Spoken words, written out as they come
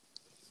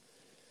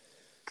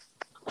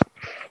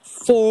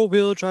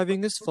Four-wheel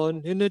driving is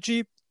fun in a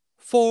Jeep.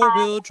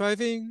 Four-wheel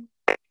driving.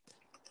 Hey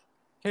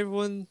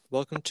everyone,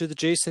 welcome to the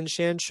Jason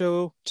Shan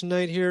Show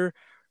tonight here.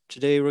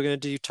 Today we're going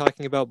to be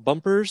talking about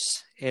bumpers,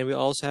 and we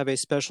also have a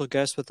special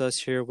guest with us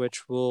here,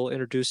 which we'll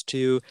introduce to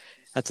you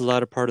at the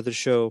latter part of the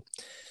show.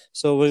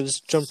 So we'll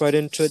just jump right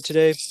into it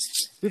today.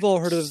 We've all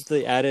heard of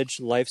the adage,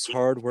 life's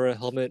hard, wear a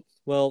helmet.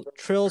 Well,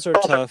 trails are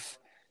tough,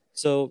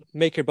 so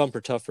make your bumper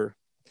tougher.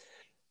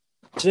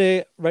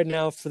 Today, right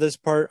now, for this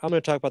part, I'm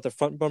going to talk about the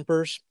front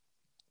bumpers.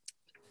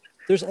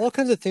 There's all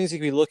kinds of things you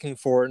can be looking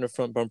for in a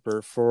front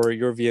bumper for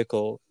your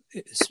vehicle.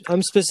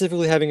 I'm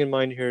specifically having in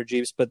mind here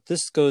Jeeps, but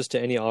this goes to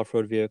any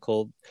off-road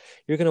vehicle.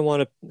 You're going to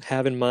want to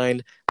have in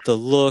mind the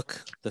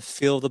look, the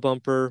feel of the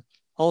bumper,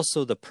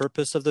 also the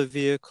purpose of the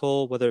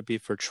vehicle, whether it be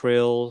for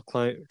trail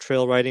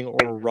riding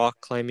or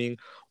rock climbing,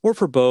 or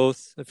for both.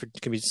 If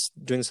it can be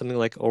doing something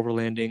like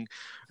overlanding,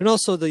 and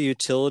also the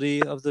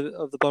utility of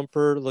the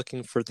bumper,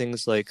 looking for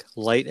things like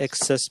light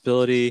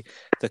accessibility,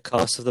 the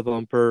cost of the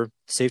bumper,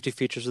 safety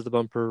features of the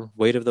bumper,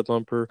 weight of the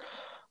bumper,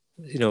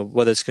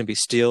 whether it's going to be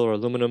steel or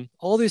aluminum.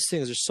 All these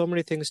things, there's so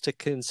many things to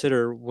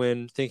consider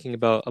when thinking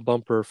about a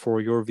bumper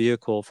for your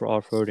vehicle for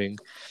off-roading.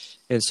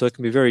 And so it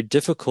can be very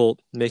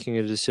difficult making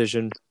a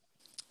decision.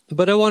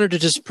 But I wanted to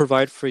just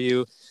provide for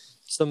you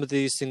some of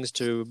these things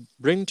to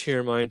bring to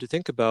your mind to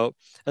think about,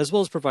 as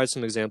well as provide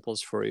some examples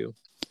for you.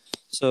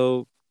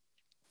 So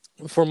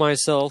for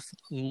myself,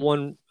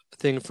 one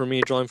thing for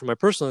me, drawing from my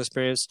personal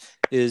experience,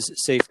 is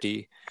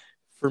safety.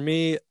 For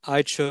me,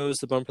 I chose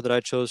the bumper that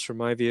I chose for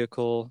my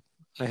vehicle.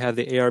 I have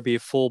the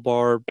ARB full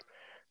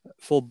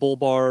bull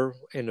bar,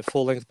 and a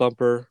full-length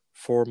bumper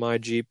for my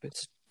Jeep.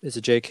 It's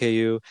a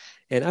JKU,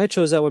 and I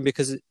chose that one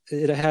because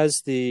it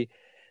has the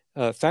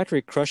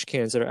factory crush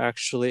cans that are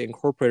actually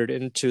incorporated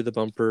into the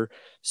bumper.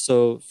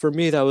 So for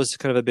me, that was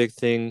kind of a big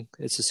thing.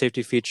 It's a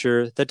safety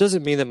feature. That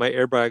doesn't mean that my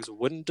airbags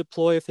wouldn't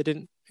deploy if they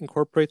didn't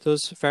incorporate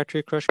those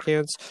factory crush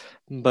cans,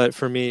 but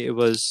for me, it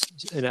was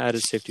an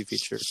added safety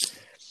feature.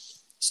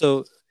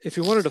 So if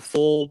you wanted a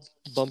full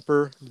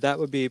bumper, that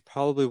would be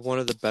probably one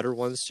of the better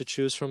ones to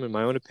choose from, in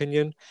my own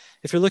opinion.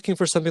 If you're looking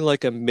for something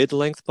like a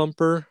mid-length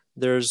bumper,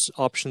 there's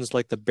options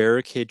like the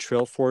Barricade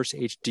Trail Force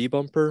HD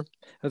bumper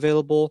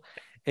available.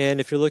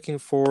 And if you're looking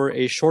for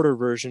a shorter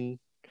version,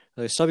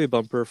 a stubby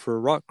bumper for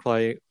rock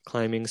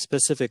climbing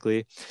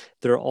specifically,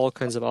 there are all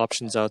kinds of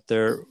options out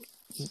there.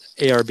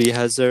 ARB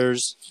has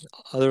theirs.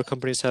 Other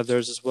companies have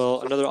theirs as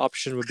well. Another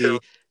option would be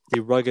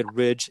the Rugged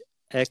Ridge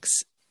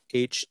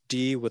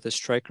XHD with a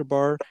striker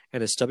bar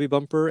and a stubby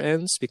bumper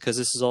ends, because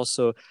this is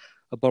also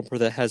a bumper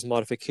that has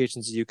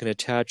modifications you can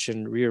attach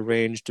and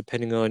rearrange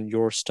depending on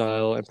your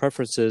style and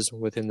preferences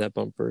within that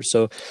bumper.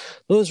 So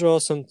those are all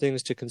some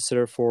things to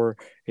consider for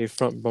a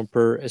front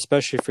bumper,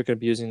 especially if you're going to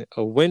be using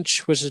a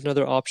winch, which is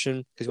another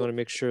option, because you want to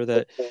make sure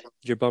that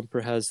your bumper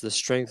has the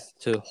strength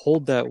to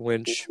hold that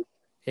winch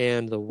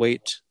and the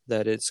weight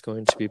that it's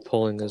going to be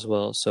pulling as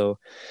well. So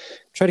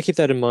try to keep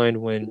that in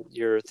mind when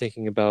you're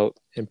thinking about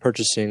and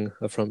purchasing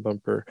a front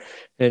bumper.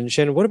 And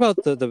Shannon, what about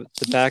the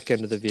back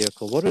end of the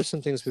vehicle? What are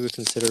some things we would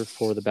consider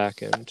for the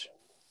back end?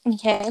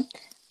 Okay.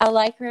 I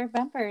like rear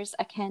bumpers.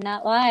 I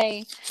cannot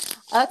lie.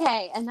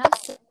 Okay,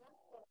 enough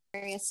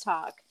serious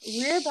talk.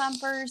 Rear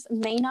bumpers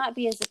may not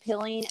be as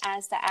appealing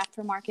as the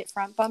aftermarket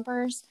front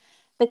bumpers,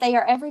 but they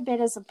are every bit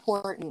as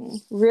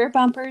important. Rear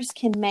bumpers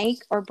can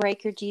make or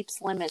break your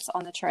Jeep's limits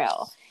on the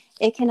trail.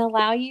 It can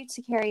allow you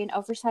to carry an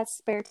oversized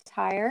spare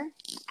tire,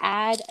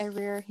 add a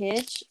rear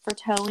hitch for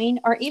towing,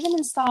 or even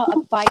install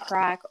a bike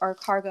rack or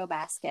cargo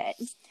basket.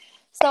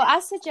 So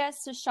I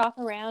suggest to shop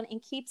around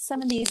and keep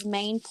some of these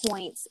main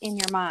points in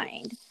your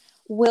mind.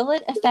 Will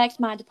it affect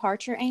my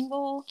departure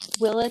angle?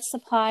 Will it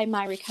supply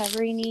my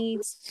recovery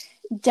needs?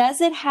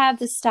 Does it have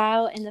the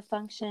style and the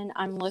function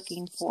I'm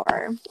looking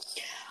for?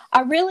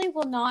 I really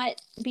will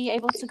not be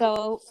able to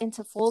go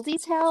into full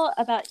detail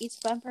about each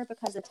bumper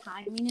because of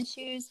timing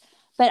issues,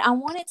 but I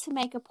wanted to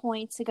make a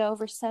point to go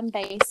over some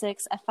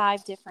basics of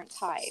 5 different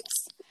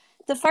types.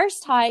 The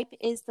first type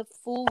is the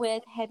full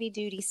width heavy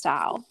duty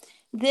style.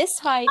 This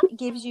type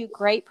gives you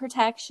great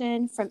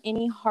protection from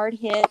any hard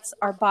hits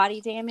or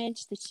body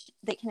damage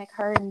that can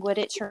occur in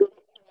wooded terrain.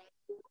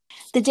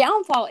 The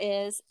downfall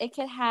is it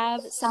could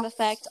have some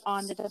effect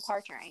on the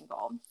departure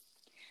angle.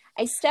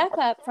 A step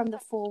up from the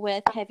full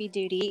width heavy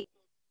duty,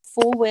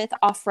 full width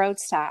off-road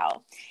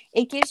style.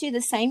 It gives you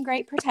the same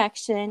great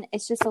protection.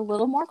 It's just a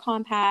little more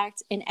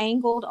compact and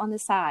angled on the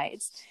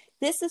sides.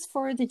 This is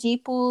for the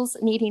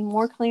Jeeples needing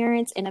more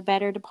clearance and a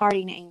better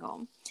departing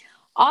angle.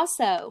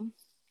 Also,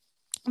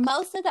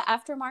 most of the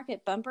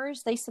aftermarket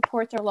bumpers, they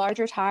support their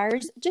larger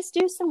tires. Just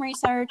do some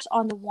research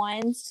on the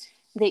ones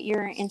that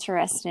you're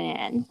interested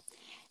in.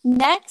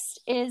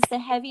 Next is the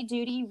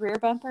heavy-duty rear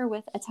bumper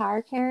with a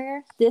tire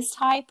carrier. This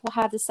type will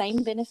have the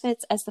same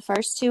benefits as the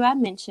first 2 I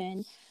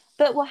mentioned,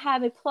 but will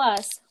have a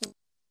plus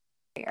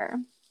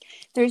carrier.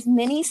 There's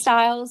many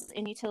styles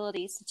and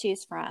utilities to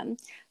choose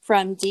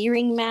from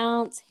D-ring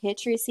mounts,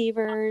 hitch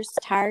receivers,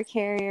 tire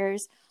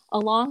carriers.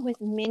 along with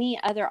many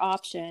other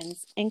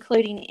options,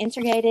 including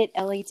integrated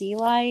LED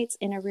lights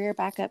and a rear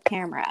backup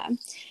camera.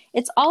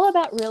 It's all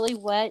about really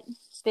what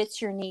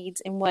fits your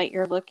needs and what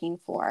you're looking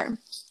for.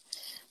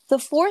 The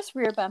fourth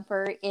rear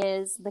bumper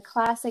is the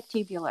classic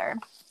tubular.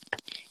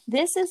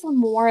 This is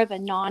more of a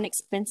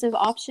non-expensive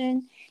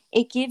option.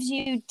 It gives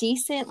you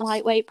decent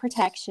lightweight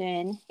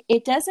protection.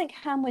 It doesn't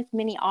come with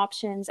many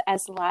options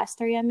as the last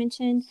three I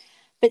mentioned,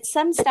 but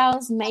some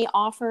styles may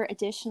offer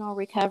additional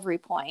recovery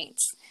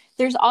points.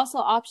 There's also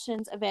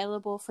options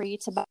available for you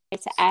to buy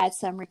to add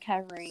some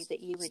recovery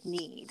that you would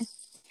need.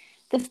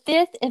 The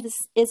fifth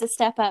is a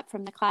step up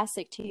from the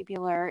classic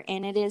tubular,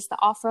 and it is the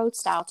off-road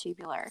style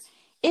tubular.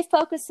 It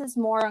focuses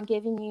more on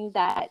giving you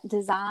that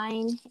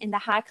design and the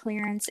high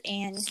clearance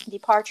and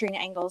departuring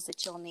angles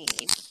that you'll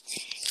need.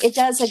 It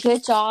does a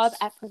good job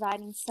at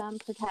providing some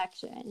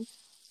protection.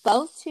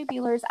 Both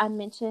tubulars I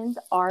mentioned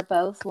are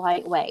both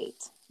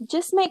lightweight.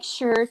 Just make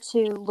sure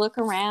to look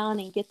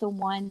around and get the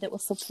one that will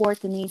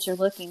support the needs you're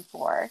looking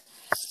for.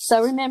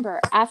 So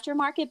remember,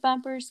 aftermarket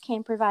bumpers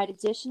can provide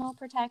additional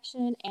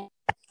protection and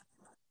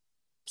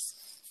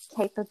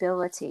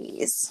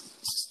capabilities.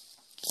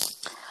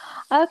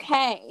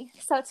 Okay,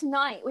 so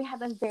tonight we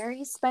have a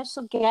very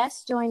special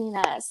guest joining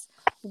us.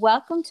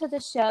 Welcome to the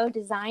show,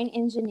 design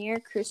engineer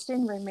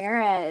Christian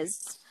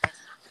Ramirez.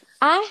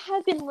 I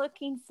have been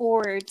looking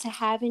forward to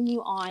having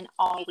you on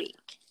all week.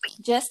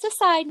 Just a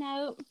side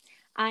note,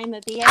 I'm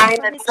a VA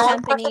for his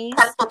companies,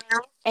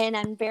 and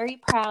I'm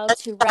very proud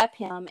to rep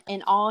him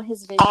in all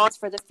his visions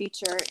for the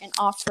future and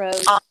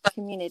off-road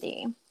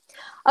community.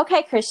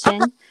 Okay,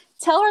 Christian,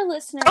 tell our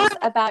listeners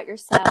about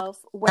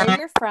yourself, where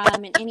you're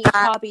from, and any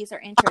hobbies or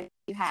interests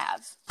you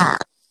have.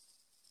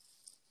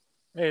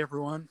 Hey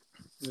everyone,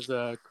 it's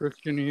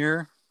Christian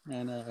here,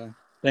 and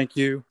thank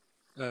you,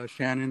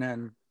 Shannon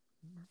and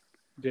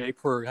Jake,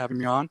 for having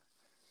me on.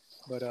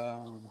 But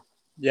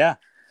yeah,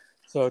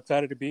 so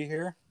excited to be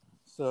here.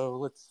 So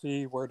let's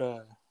see where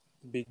to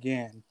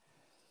begin.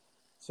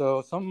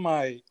 So some of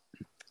my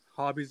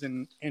hobbies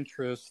and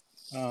interests,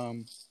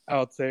 I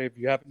would say, if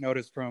you haven't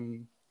noticed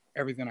from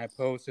everything I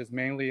post, is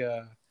mainly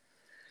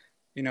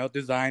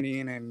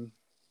designing and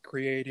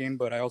creating,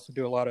 but I also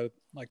do a lot of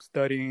like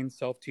studying,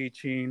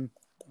 self-teaching.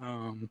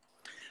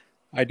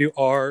 I do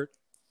art.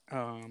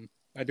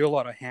 I do a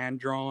lot of hand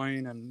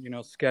drawing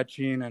and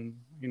sketching, and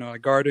I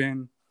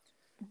garden,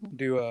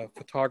 do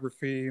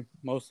photography,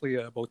 mostly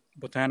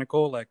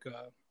botanical, like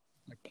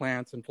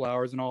plants and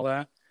flowers and all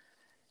that.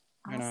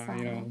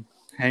 Awesome. And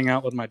hang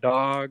out with my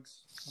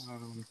dogs.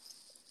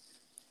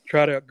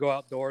 Try to go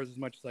outdoors as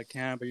much as I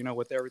can, but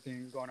with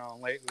everything going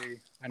on lately,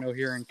 I know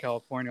here in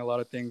California a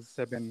lot of things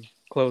have been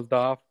closed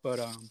off, but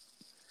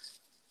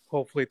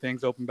hopefully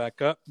things open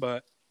back up.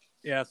 But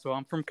yeah, so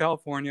I'm from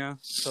California,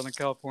 Southern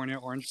California,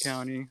 Orange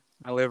County.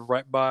 I live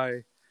right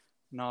by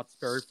Knott's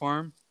Berry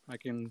Farm. I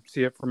can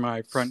see it from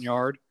my front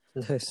yard.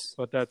 Nice.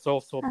 But that's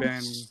also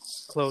been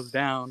closed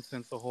down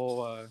since the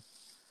whole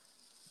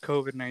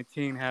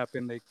COVID-19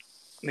 happened.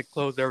 They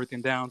closed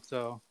everything down,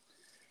 so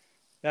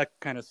that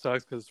kind of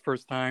sucks because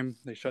first time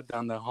they shut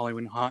down the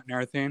Hollywood Hot and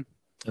everything.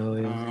 Oh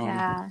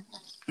yeah.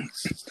 Yeah.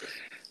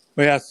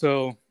 But yeah,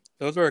 so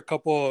those are a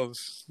couple of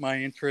my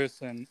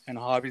interests and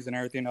hobbies and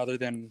everything. Other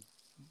than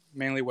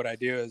mainly what I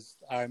do is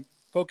I'm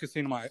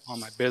focusing on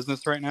my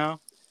business right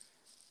now,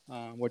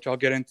 which I'll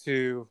get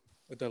into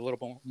with a little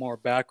bit more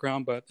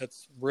background. But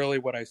that's really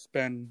what I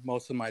spend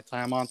most of my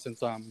time on,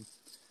 since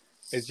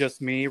it's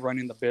just me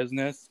running the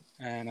business.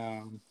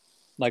 And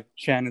like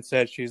Shannon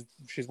said, she's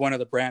one of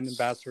the brand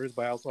ambassadors,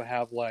 but I also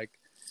have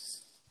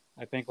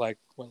I think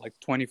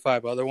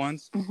 25 other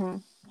ones. Mm-hmm.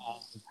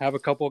 Have a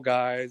couple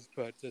guys,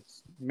 but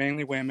it's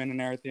mainly women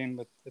and everything.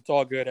 But it's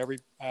all good. I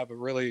have a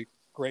really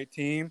great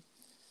team.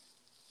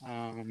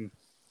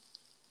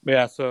 But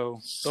yeah, so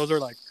those are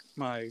like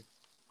my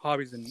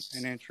hobbies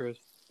and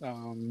interests.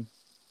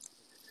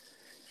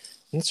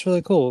 That's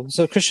really cool.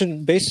 So,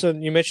 Christian, based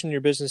on you mentioned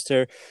your business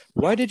there,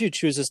 why did you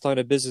choose this line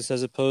of business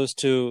as opposed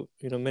to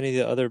many of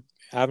the other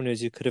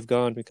avenues you could have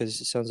gone?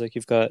 Because it sounds like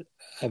you've got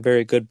a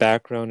very good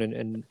background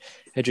and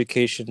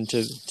education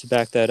to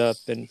back that up,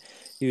 and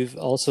you've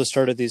also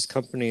started these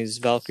companies,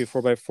 Valkyrie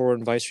 4x4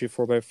 and Vicery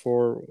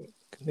 4x4.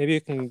 Maybe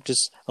you can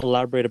just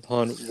elaborate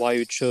upon why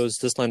you chose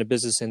this line of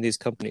business and these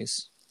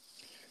companies.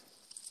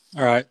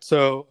 All right,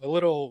 so a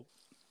little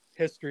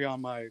history on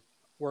my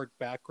work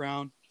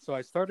background. So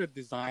I started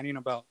designing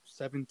about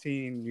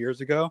 17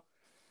 years ago,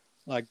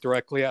 like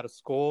directly out of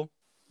school.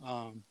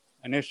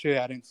 Initially,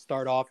 I didn't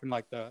start off in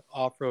like the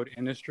off-road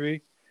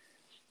industry.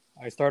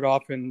 I started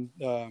off in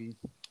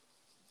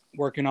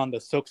working on the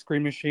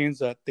silkscreen machines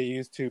that they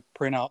used to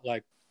print out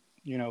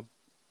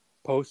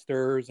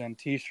posters and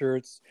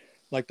T-shirts,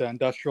 like the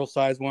industrial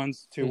size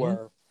ones, to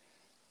where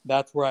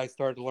that's where I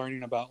started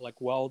learning about like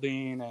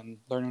welding and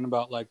learning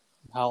about like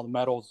how the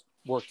metals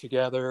work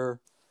together.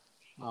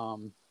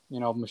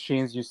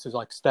 Machines used to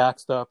like stack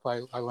stuff. I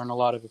learned a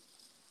lot of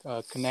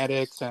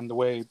kinetics and the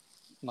way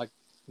like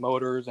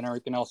motors and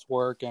everything else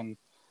work, and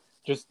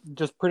just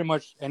pretty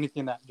much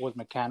anything that was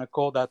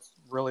mechanical. That's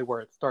really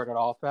where it started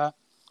off at.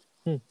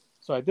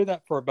 So I did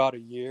that for about a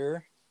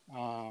year.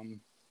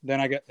 Then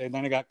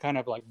it got kind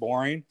of like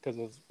boring because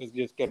it was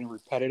just getting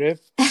repetitive.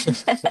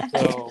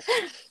 So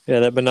Yeah,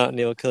 that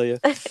monotony will kill you.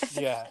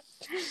 yeah.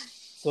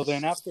 So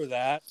then after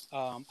that,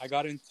 I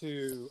went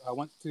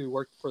to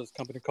work for this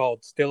company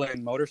called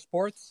Stillen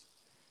Motorsports,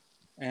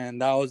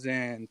 and that was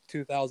in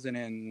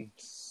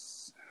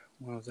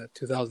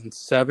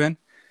 2007.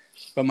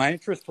 But my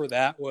interest for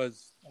that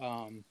was,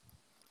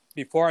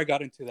 before I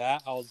got into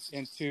that, I was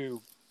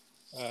into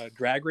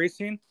drag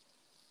racing.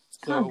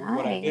 So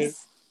what I did,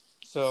 Nice.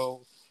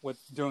 so with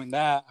doing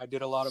that, I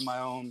did a lot of my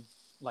own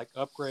like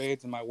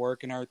upgrades and my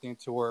work and everything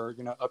to where,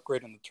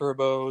 upgrading the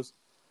turbos,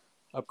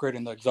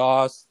 upgrading the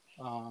exhaust.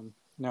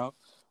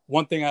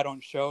 One thing I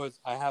don't show is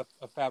I have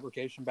a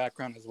fabrication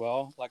background as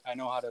well. Like I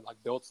know how to like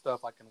build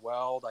stuff. I can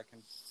weld. I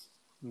can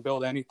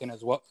build anything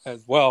as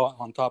well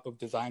on top of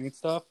designing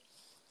stuff.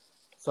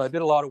 So I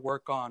did a lot of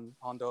work on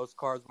those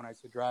cars when I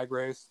used to drag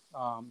race.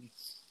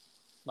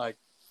 Like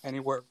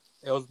anywhere,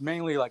 it was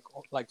mainly like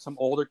some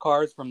older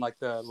cars from like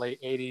the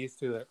late '80s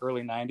to the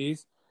early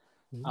 '90s,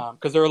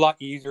 because they're a lot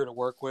easier to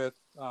work with.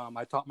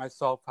 I taught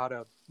myself how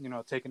to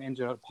take an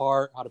engine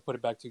apart, how to put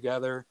it back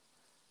together.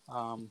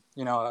 I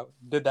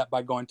did that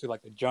by going to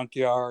like a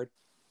junkyard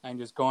and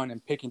just going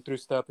and picking through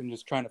stuff and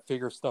just trying to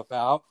figure stuff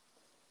out.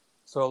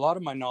 So a lot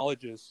of my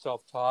knowledge is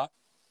self-taught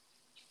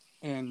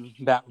in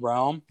that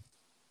realm.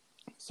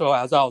 So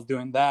as I was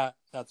doing that,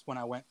 that's when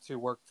I went to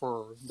work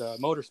for the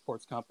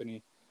motorsports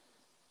company.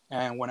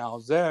 And when I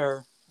was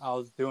there, I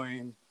was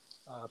doing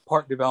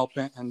part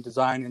development and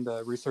design in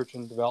the research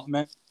and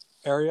development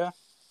area.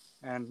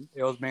 And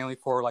it was mainly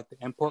for like the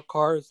import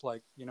cars.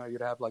 Like,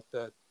 you'd have like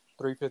the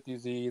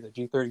 350Z, the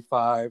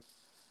G35,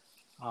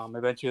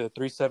 eventually the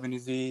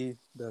 370Z,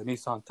 the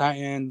Nissan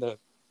Titan, the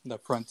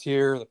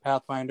Frontier, the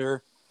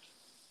Pathfinder.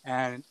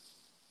 And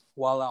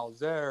while I was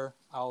there,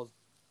 I was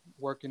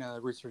working in the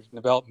research and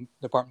development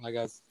department, like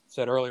I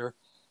said earlier,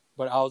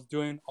 but I was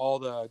doing all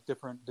the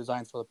different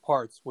designs for the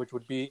parts, which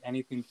would be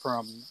anything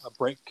from a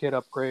brake kit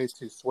upgrade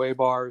to sway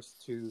bars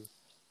to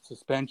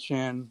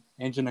suspension,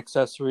 engine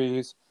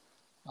accessories.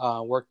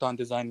 Worked on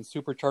designing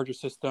supercharger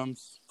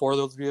systems for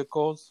those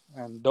vehicles,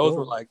 and those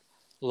were like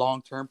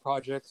long-term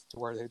projects to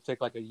where they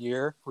take like a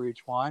year for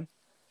each one.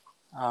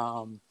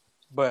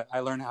 But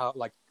I learned how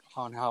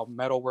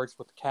metal works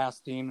with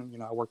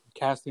casting. I worked with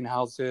casting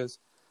houses,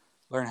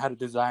 learn how to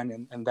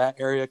design in that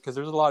area, because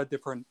there's a lot of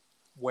different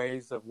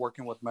ways of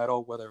working with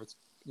metal, whether it's,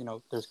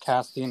 there's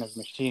casting, there's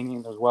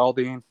machining, there's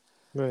welding,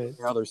 right?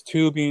 There's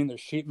tubing,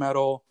 there's sheet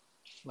metal,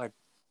 like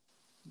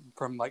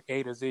from like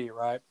A to Z,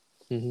 right?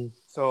 Mm-hmm.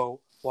 So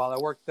while I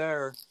worked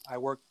there, I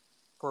worked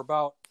for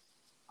about,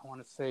 I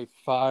want to say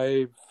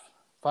 5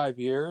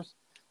 years.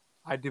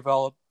 I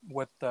developed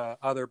with the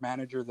other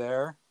manager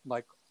there,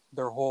 like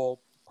their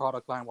whole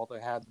product line, what they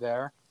had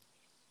there.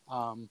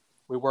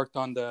 We worked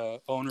on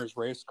the owner's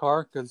race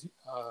car because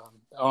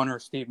the owner,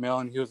 Steve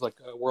Millen, he was like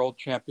a world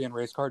champion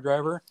race car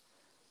driver,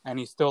 and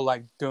he still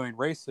liked doing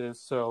races.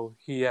 So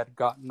he had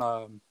gotten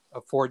a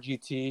Ford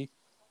GT,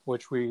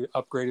 which we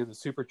upgraded the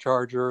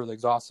supercharger, the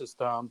exhaust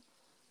system,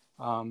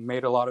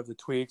 made a lot of the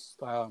tweaks.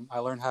 I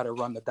learned how to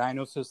run the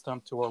dyno system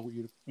to where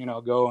we,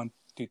 go and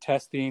do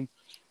testing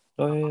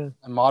and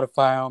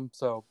modify them.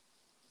 So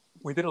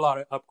we did a lot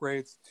of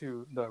upgrades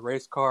to the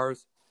race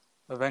cars.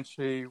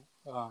 Eventually,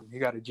 he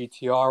got a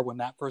GTR when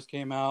that first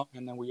came out,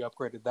 and then we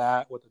upgraded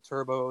that with the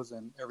turbos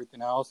and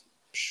everything else.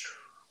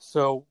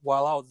 So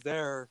while I was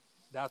there,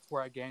 that's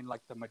where I gained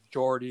like the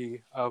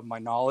majority of my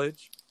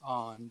knowledge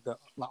on the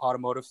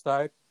automotive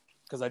side,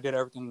 because I did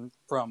everything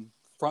from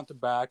front to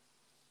back,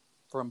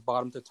 from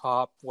bottom to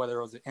top, whether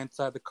it was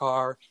inside the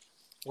car,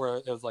 where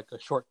it was like a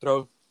short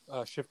throw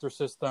shifter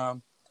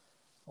system,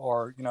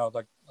 or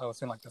like I was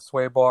saying, like the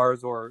sway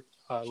bars or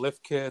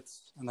lift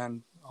kits, and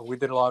then we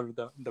did a lot of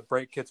the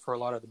brake kits for a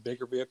lot of the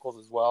bigger vehicles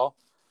as well.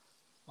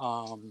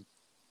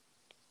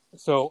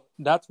 So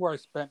that's where I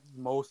spent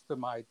most of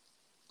my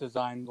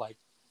design like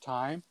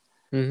time,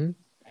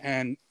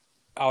 and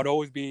I would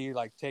always be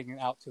like taking it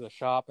out to the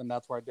shop, and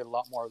that's where I did a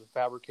lot more of the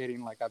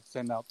fabricating. Like I'd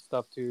send out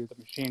stuff to the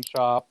machine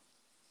shop,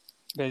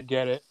 they'd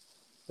get it,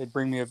 they'd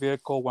bring me a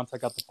vehicle. Once I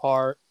got the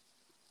part,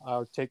 I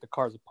would take the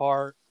cars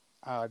apart,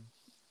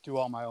 do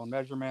all my own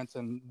measurements,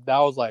 and that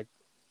was like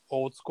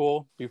old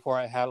school before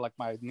I had like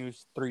my new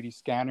 3D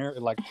scanner.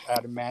 Like I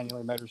had to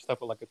manually measure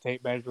stuff with like a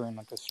tape measure and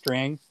like a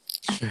string,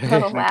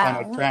 Oh, wow.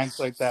 kind of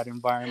translate that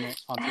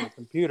environment onto the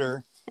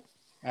computer,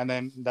 and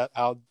then that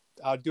I'll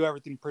do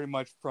everything pretty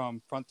much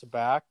from front to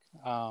back.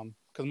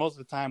 Because most of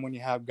the time when you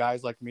have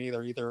guys like me,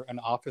 they're either an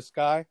office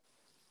guy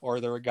or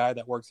they're a guy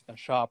that works in a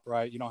shop,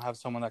 right? You don't have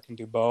someone that can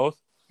do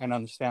both and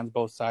understands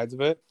both sides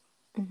of it.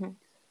 Mm-hmm.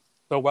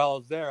 So while I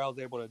was there, I was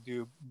able to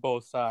do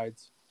both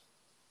sides.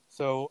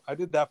 So I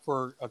did that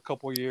for a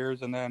couple of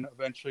years, and then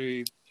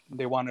eventually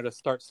they wanted to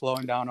start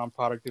slowing down on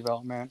product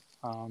development.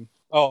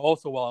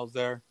 Also while I was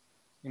there,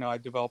 I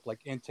developed like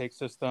intake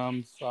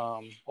systems,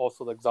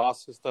 also the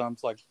exhaust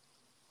systems, like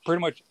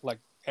pretty much like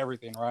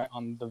everything, right,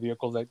 on the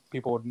vehicles that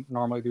people would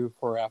normally do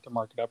for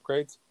aftermarket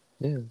upgrades.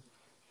 Yeah.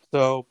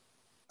 So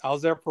I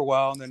was there for a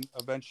while, and then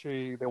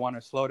eventually they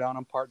wanted to slow down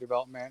on part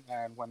development.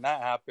 And when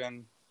that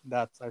happened,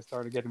 I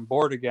started getting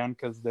bored again,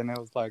 because then it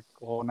was like,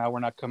 well, now we're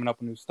not coming up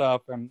with new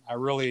stuff. And I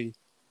really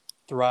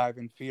thrive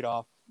and feed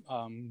off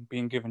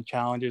being given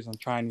challenges and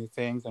trying new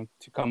things and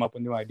to come up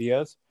with new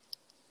ideas.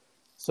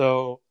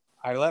 So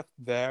I left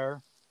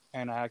there,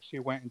 and I actually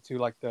went into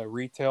like the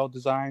retail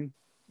design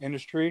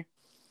industry,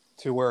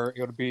 to where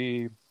it would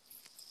be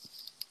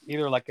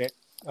either like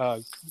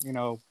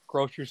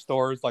grocery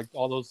stores, like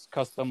all those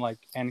custom like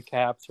end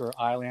caps or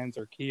islands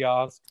or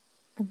kiosks,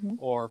 Mm-hmm.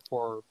 or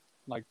for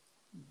like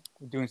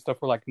doing stuff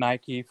for like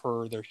Nike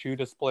for their shoe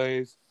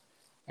displays,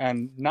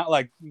 and not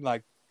like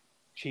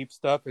cheap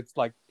stuff. It's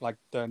like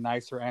the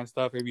nicer end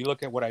stuff. If you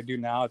look at what I do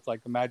now, it's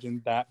like,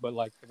 imagine that, but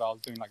like if I was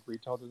doing like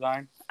retail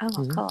design. Oh,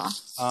 Mhm.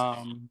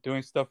 cool.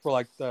 Doing stuff for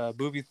like the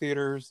movie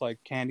theaters,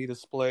 like candy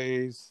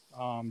displays.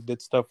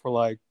 Did stuff for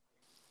like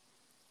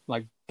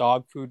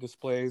dog food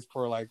displays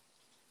for like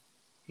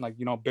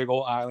big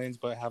old islands,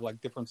 but have like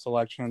different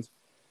selections.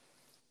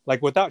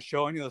 Like, without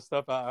showing you the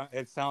stuff,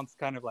 it sounds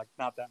kind of like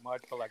not that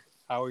much, but like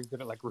I always did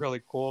it like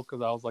really cool,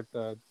 because I was like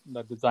the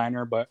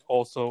designer, but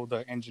also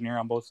the engineer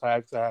on both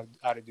sides. I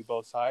had to do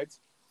both sides.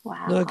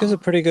 Wow. No, it gives a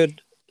pretty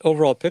good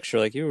overall picture.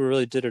 Like, you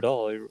really did it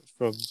all,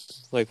 from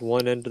like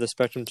one end of the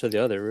spectrum to the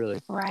other,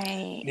 really.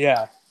 Right.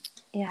 Yeah.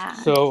 Yeah.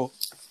 So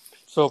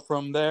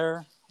from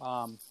there,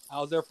 I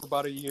was there for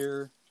about a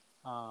year,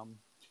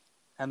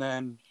 and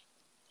then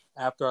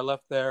after I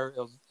left there, it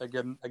was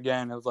again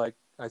it was like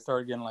I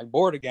started getting like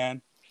bored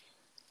again,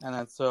 and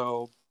then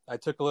so I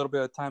took a little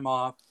bit of time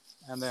off,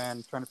 and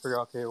then trying to figure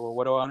out, okay, well,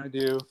 what do I want to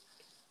do?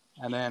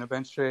 And then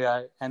eventually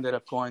I ended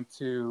up going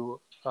to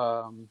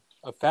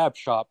a fab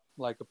shop,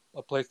 like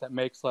a place that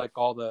makes like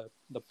all the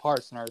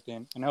parts and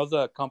everything. And it was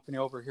a company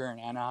over here in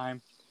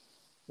Anaheim,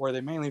 where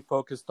they mainly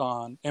focused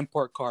on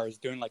import cars,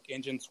 doing like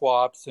engine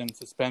swaps and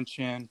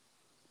suspension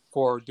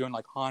for doing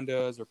like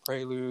Hondas or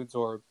Preludes,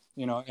 or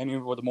any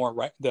of the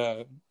more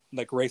the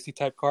like racy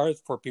type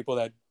cars, for people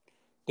that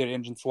did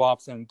engine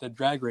swaps and did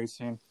drag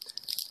racing.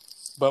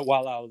 But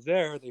while I was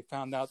there, they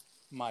found out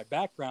my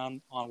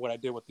background on what I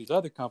did with these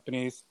other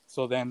companies.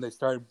 So then they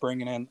started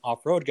bringing in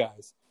off-road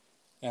guys.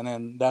 And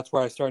then that's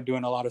where I started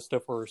doing a lot of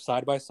stuff for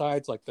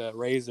side-by-sides, like the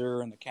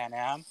Razor and the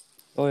Can-Am.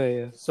 Oh,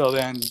 yeah. So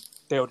then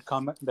they would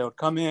come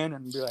in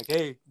and be like,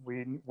 hey,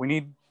 we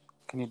need,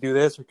 can you do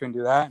this or can you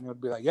do that? And it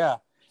would be like, yeah.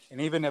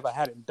 And even if I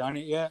hadn't done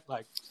it yet,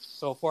 like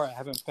so far, I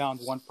haven't found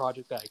one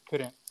project that I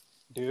couldn't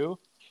do.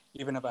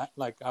 Even if I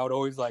would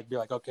always like be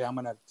like, okay, I'm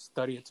going to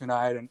study it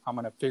tonight and I'm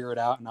going to figure it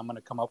out and I'm going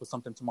to come up with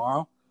something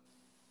tomorrow.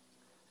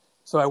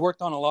 So I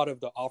worked on a lot of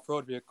the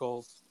off-road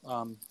vehicles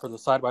for the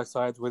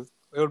side-by-sides.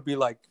 It would be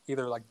like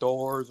either like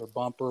doors or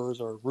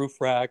bumpers or roof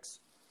racks,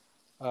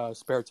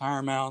 spare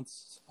tire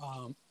mounts,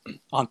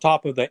 on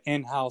top of the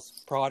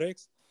in-house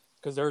products,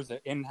 because there's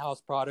the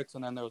in-house products,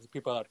 and then there was the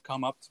people that would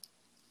come up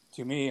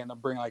to me and they'll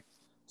bring like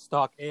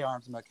stock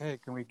A-arms. I'm like, hey,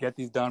 can we get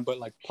these done, but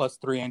like plus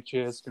 3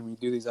 inches? Can we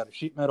do these out of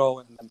sheet metal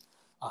and then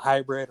a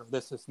hybrid or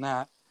this and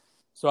that?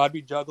 So I'd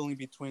be juggling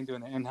between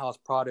doing the in-house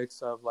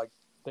products of like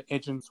the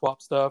engine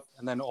swap stuff,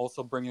 and then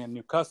also bringing in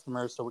new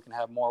customers so we can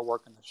have more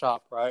work in the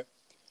shop, right?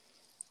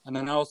 And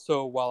then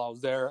also, while I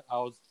was there, I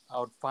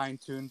would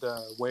fine-tune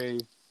the way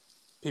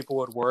people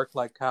would work,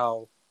 like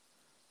how,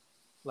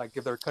 like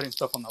if they're cutting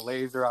stuff on the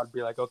laser, I'd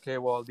be like, okay,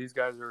 well, these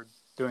guys are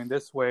doing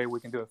this way, we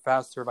can do it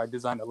faster if I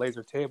designed a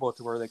laser table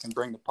to where they can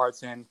bring the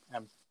parts in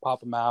and pop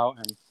them out,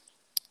 and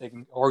they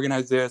can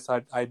organize this.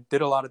 I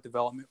did a lot of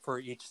development for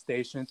each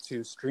station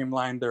to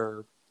streamline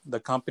the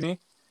company.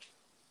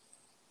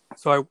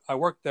 So I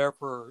worked there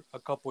for a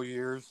couple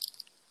years,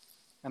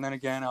 and then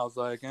again I was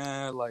like,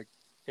 I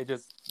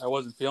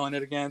wasn't feeling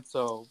it again.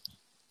 So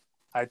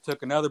I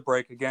took another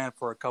break again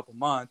for a couple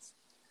months,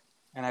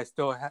 and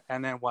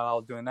and then while I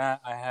was doing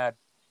that, I had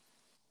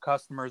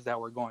customers that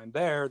were going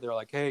there. They're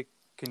like, hey,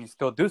 can you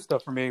still do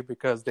stuff for me?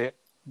 Because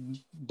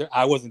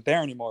I wasn't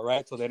there anymore,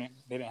 right? So they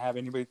didn't have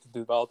anybody to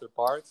develop their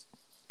parts.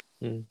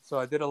 So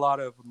I did a lot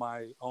of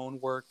my own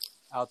work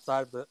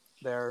outside of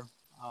there.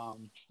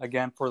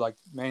 Again, for like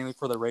mainly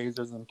for the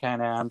Razors and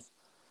Can-Ams.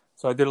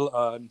 So I did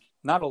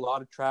not a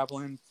lot of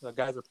traveling. The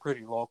guys are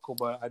pretty local,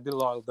 but I did a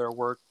lot of their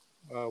work,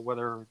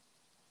 whether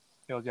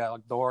it was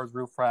like doors,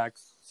 roof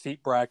racks,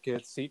 seat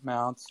brackets, seat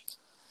mounts.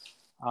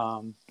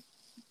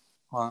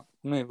 Let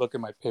me look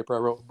at my paper. I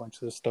wrote a bunch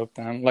of this stuff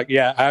down. Like,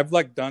 yeah, I've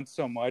like done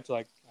so much.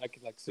 Like, I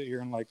could like sit here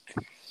and like,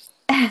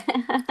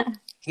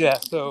 yeah.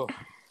 So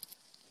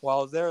while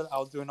I was there, I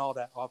was doing all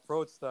that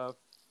off-road stuff,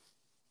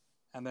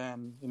 and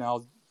then I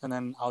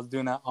was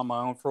doing that on my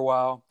own for a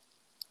while,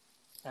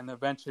 and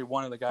eventually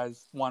one of the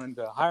guys wanted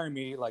to hire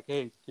me. Like,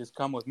 hey, just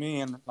come with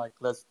me and like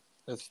let's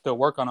still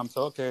work on them.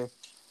 So okay,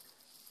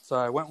 so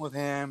I went with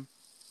him,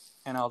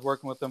 and I was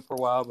working with him for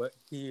a while. But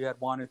he had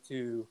wanted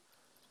to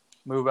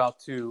move out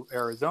to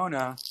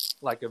Arizona,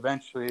 like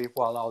eventually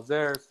while I was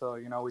there. So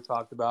we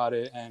talked about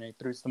it, and he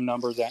threw some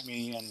numbers at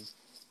me, and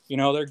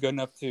they're good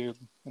enough to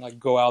like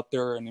go out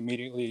there and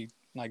immediately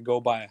like go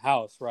buy a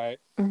house, right?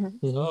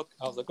 Mm-hmm. So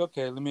I was like,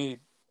 okay,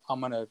 I'm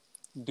gonna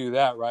do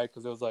that, right?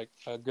 Because it was like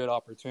a good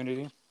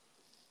opportunity.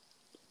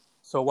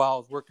 So while I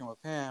was working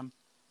with him,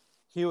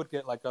 he would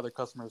get like other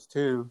customers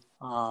too.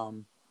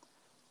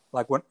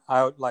 Like when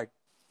I would like,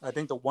 I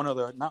think one of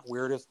the not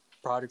weirdest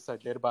projects I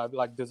did, but I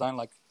like designed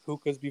like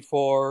hookahs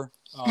before.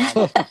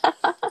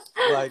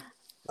 Like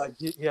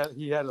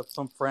he had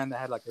some friend that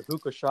had like a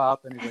hookah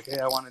shop, and he's like, hey,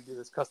 I want to do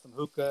this custom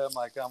hookah. I'm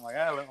like,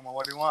 yeah,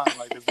 what do you want? I'm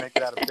like, just make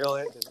it out of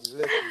billet, just do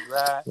this, do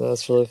that.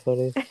 That's really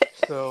funny.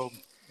 So,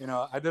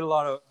 I did a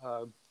lot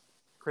of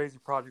crazy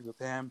projects with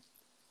him.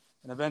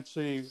 And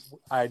eventually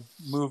I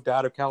moved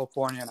out of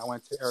California and I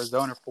went to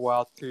Arizona for a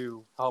while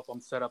to help him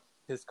set up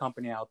his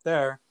company out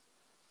there.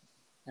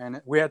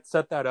 And we had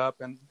set that up,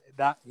 and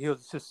that he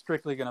was just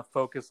strictly going to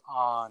focus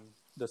on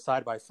the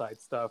side-by-side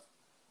stuff.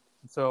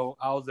 And so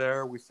I was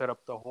there. We set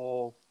up the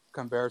whole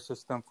conveyor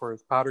system for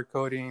his powder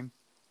coating.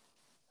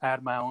 I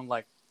had my own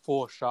like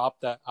full shop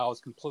that I was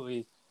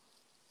completely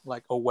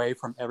like away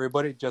from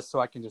everybody, just so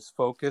I can just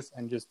focus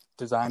and just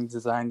design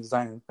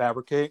and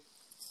fabricate.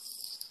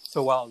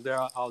 So while I was there,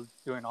 I was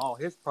doing all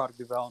his product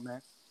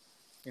development.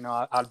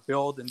 I'd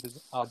build and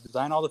I'd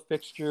design all the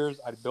fixtures.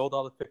 I'd build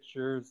all the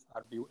fixtures.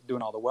 I'd be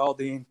doing all the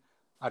welding.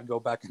 I'd go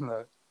back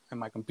in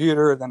my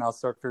computer. Then I'll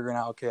start figuring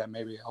out, okay,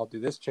 maybe I'll do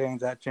this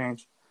change, that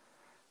change.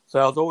 So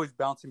I was always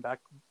bouncing back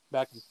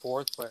and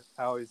forth, but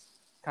I always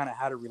kind of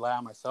had to rely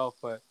on myself.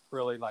 But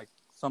really, like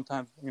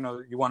sometimes,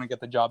 you want to get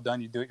the job done,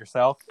 you do it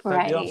yourself.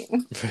 Right.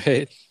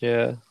 Right.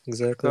 Yeah,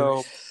 exactly.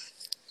 So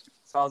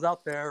I was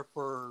out there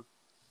for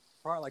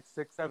probably like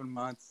 6-7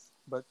 months,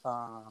 but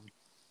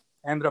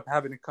ended up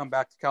having to come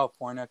back to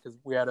California because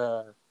we had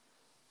a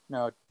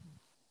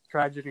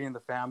tragedy in the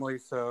family.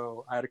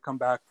 So I had to come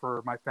back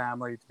for my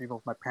family to be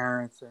with my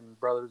parents and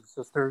brothers and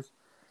sisters.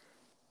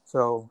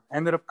 So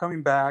ended up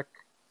coming back,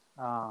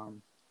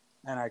 and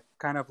I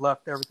kind of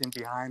left everything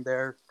behind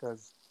there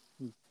because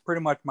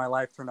pretty much my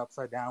life turned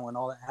upside down when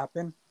all that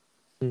happened.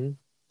 Mm-hmm.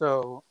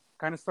 So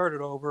kind of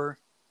started over.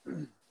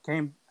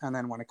 And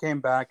then when I came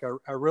back,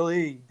 I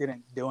really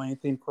didn't do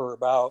anything for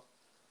about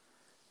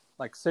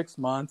like 6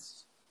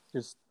 months.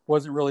 Just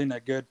wasn't really in a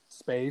good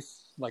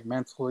space, like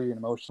mentally and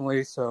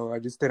emotionally. So I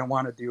just didn't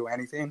want to do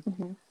anything.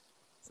 Mm-hmm.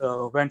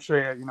 So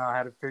eventually, I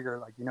had to figure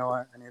like,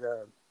 what, I need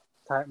to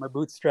tie up my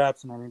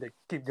bootstraps and I need to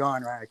keep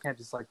going, right? I can't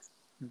just like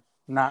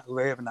not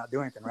live and not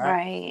do anything, right?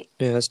 Right.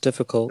 Yeah, it's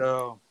difficult.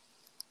 So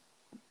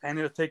I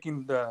ended up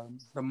taking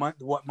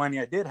what money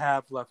I did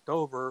have left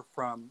over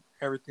from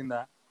everything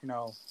that,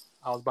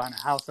 I was buying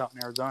a house out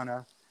in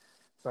Arizona.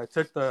 So I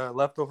took the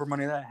leftover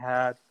money that I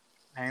had.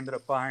 I ended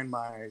up buying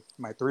my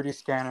 3D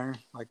scanner.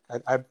 Like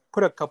I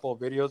put a couple of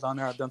videos on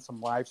there. I've done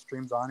some live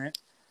streams on it.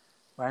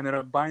 I ended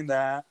up buying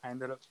that. I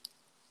ended up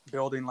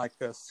building like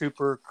a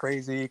super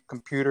crazy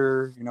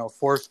computer,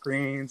 4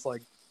 screens.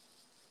 Like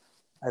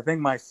I think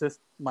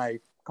my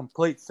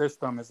complete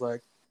system is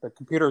like the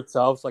computer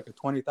itself is like a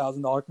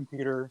 $20,000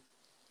 computer.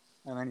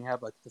 And then you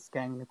have like the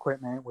scanning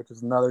equipment, which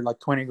is another like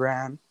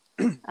 $20,000.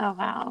 Oh,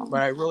 wow.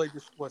 But I really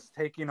just was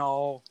taking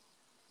all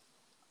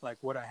like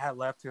what I had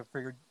left to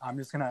figure I'm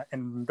just going to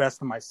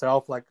invest in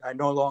myself. Like I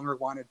no longer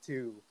wanted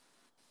to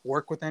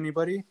work with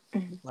anybody.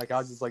 Mm-hmm. Like I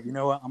was just like, you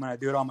know what, I'm going to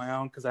do it on my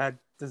own because I had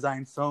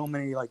designed so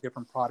many like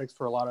different products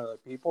for a lot of other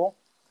people.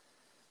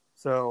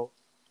 So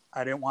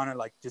I didn't want to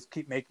like just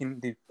keep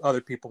making the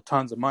other people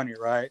tons of money,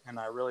 right? And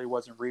I really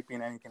wasn't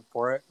reaping anything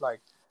for it.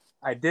 Like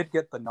I did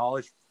get the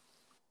knowledge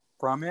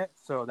from it.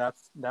 So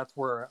that's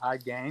where I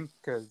gained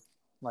because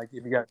like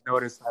if you guys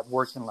notice, I've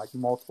worked in like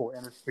multiple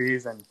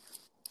industries and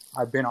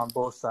I've been on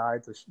both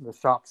sides, the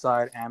shop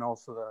side and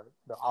also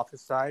the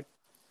office side.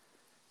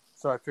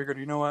 So I figured,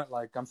 you know what,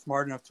 like I'm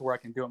smart enough to where I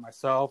can do it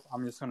myself.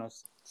 I'm just going to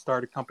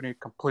start a company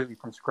completely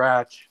from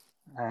scratch.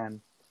 And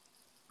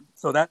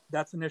so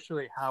that's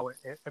initially how it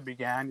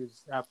began,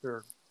 is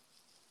after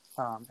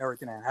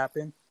everything had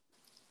happened.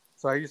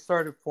 So I just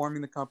started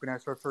forming the company. I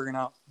started figuring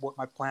out what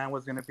my plan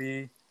was going to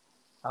be.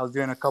 I was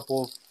doing a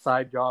couple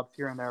side jobs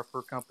here and there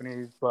for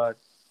companies, but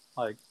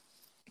like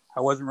I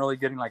wasn't really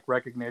getting like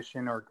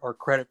recognition or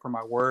credit for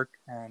my work.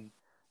 And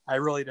I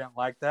really didn't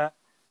like that.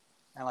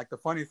 And like the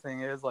funny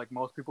thing is, like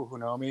most people who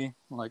know me,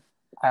 like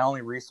I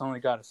only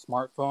recently got a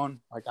smartphone.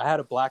 Like I had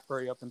a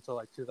BlackBerry up until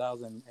like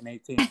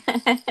 2018.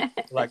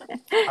 Like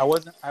I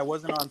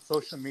wasn't on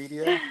social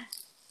media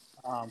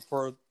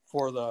for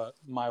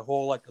my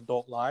whole like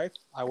adult life.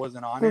 I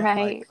wasn't on it.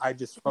 Right.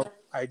 Like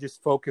I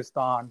just focused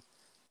on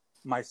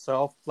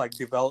myself, like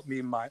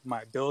developing my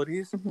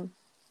abilities. Mm-hmm.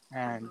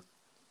 And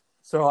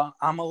so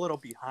I'm a little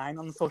behind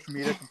on the social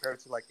media compared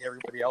to like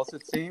everybody else,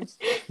 it seems.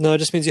 No, it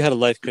just means you had a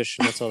life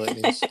cushion. That's all that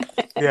means.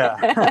 Yeah.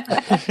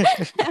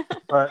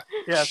 But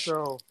yeah,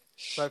 so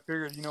I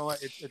figured, you know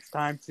what, it's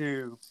time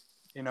to,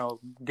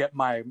 get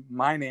my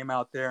name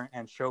out there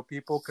and show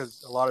people,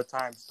 because a lot of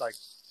times, like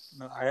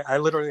I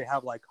literally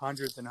have like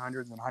hundreds and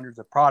hundreds and hundreds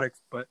of products,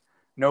 but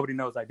nobody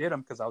knows I did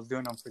them because I was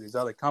doing them for these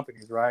other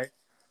companies, right?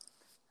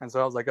 And so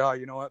I was like, oh,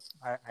 you know what?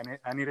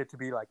 I need it to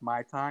be like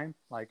my time.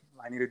 Like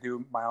I need to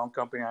do my own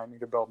company. I need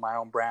to build my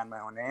own brand, my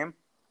own name.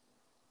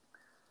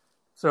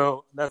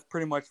 So that's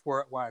pretty much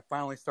when I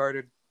finally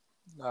started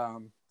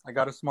I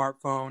got a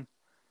smartphone,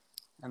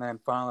 and then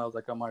finally I was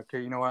like, I'm like,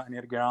 okay, you know what? I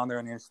need to get on there.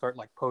 I need to start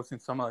like posting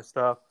some of the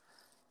stuff.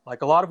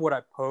 Like a lot of what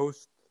I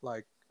post,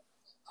 like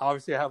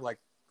obviously I have like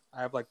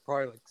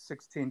probably like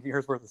 16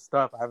 years worth of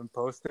stuff I haven't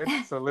posted.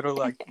 So literally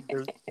like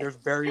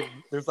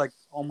there's like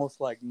almost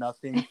like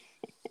nothing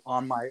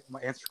on my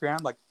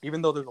Instagram. Like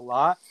even though there's a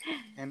lot,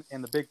 and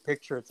in the big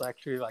picture, it's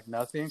actually like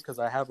nothing because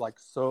I have like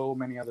so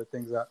many other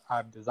things that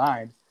I've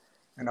designed,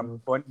 and a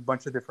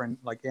bunch of different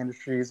like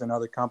industries and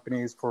other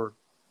companies for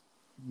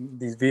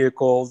these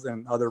vehicles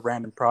and other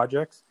random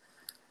projects.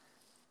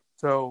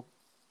 So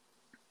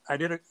I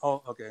did it.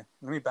 Oh, okay.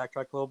 Let me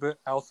backtrack a little bit.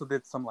 I also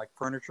did some like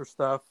furniture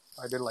stuff.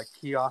 I did like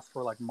kiosks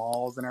for like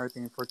malls and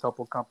everything for a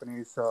couple of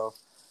companies. So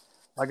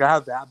like I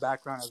have that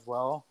background as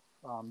well,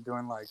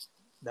 doing like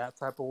that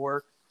type of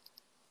work.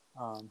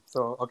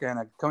 So okay, and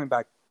coming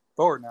back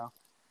forward now,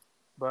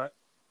 but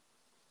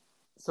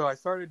so I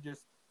started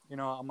just,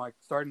 I'm like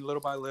starting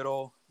little by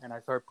little, and I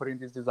started putting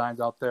these designs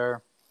out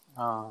there.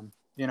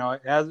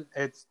 As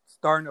it's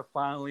starting to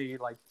finally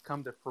like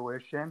come to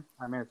fruition.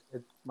 I mean,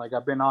 it's like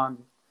I've been on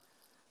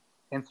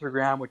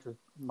Instagram, which is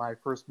my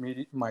first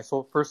media,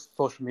 first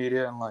social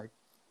media, and like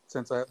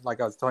since I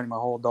was telling you my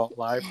whole adult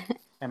life,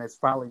 and it's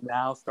finally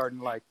now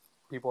starting like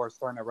people are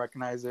starting to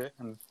recognize it,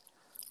 and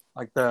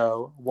like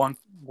the one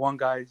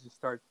guy just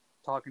started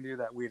talking to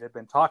that we had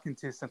been talking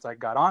to since I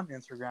got on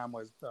Instagram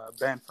was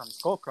Ben from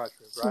Skull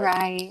Crushers, right?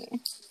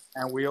 Right.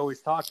 And we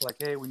always talked like,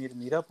 hey, we need to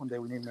meet up one day.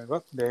 We need to meet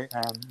up one day,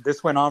 and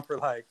this went on for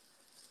like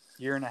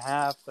a year and a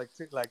half, like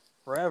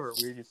forever.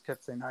 We just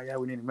kept saying, oh yeah,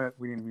 we need to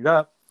meet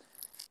up.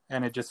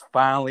 And it just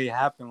finally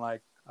happened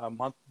like a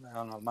month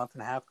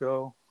and a half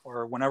ago,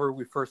 or whenever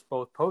we first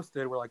both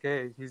posted. We're like,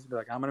 hey, he's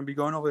like, I'm going to be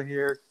going over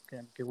here.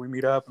 Can we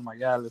meet up? I'm like,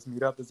 yeah, let's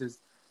meet up. Let's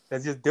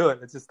just do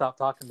it. Let's just stop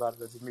talking about it.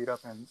 Let's just meet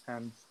up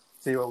and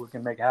see what we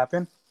can make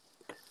happen.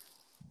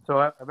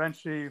 So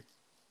eventually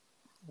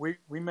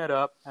we met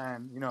up,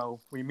 and,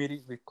 we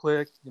immediately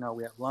clicked.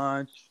 We had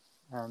lunch,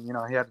 and,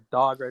 he had a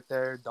dog right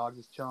there. Dog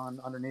just chilling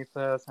underneath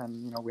us.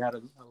 And, we had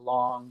a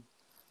long,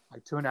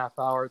 like 2.5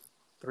 hour,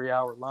 3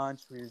 hour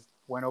lunch. We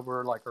went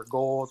over like our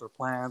goals or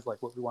plans,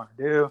 like what we want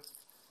to do.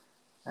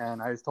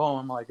 And I just told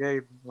him like,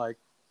 hey, like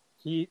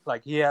he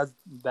has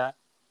the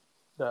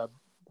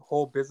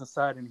whole business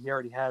side, and he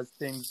already has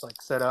things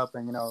like set up,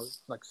 and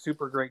like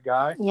super great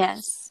guy.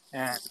 Yes.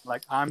 And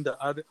like I'm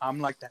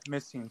like that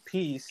missing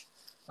piece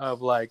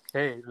of like,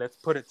 hey, let's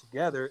put it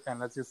together and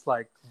let's just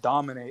like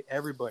dominate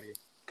everybody,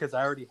 because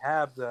I already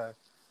have the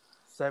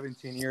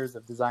 17 years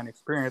of design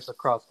experience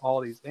across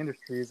all these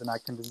industries, and I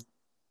can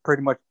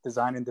pretty much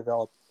design and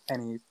develop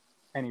any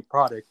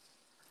product.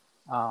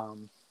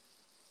 And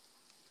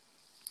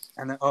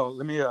then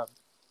let me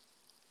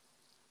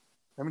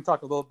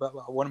talk a little bit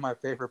about one of my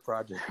favorite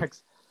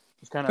projects.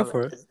 It's kind of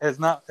it's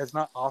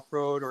not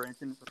off-road or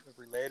anything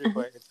related,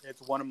 but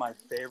it's one of my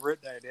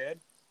favorite that I did.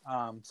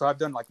 So I've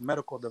done like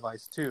medical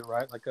device too,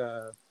 right? Like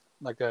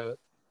a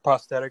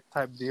prosthetic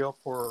type deal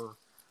for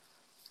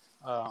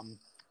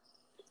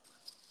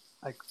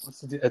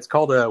it's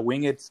called a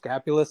winged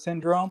scapula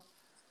syndrome.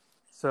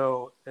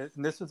 So, and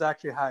this is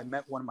actually how I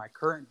met one of my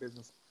current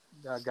business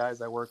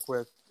guys I work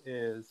with.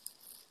 Is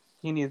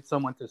he needed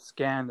someone to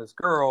scan this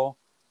girl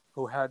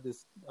who had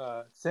this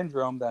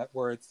syndrome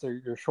where it's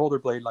your shoulder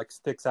blade like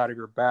sticks out of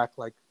your back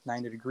like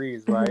 90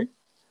 degrees, right?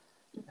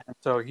 Mm-hmm. And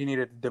so he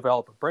needed to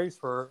develop a brace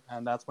for her,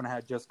 and that's when I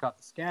had just got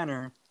the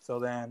scanner. So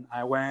then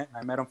I went,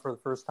 I met him for the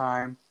first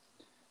time,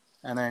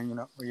 and then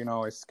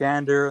I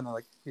scanned her, and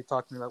like he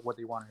talked to me about what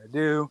he wanted to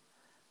do,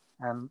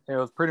 and it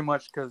was pretty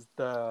much because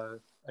the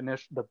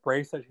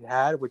brace that she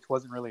had, which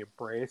wasn't really a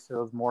brace, it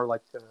was more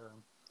like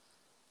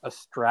a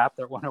strap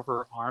that went over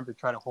her arm to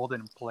try to hold it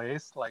in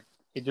place. Like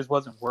it just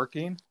wasn't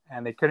working,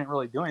 and they couldn't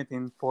really do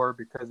anything for her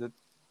because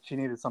she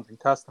needed something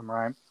custom,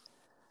 right?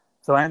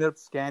 So I ended up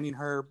scanning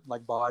her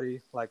like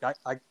body. Like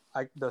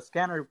the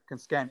scanner can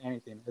scan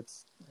anything.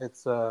 It's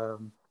a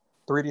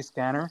 3D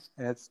scanner,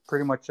 and it's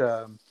pretty much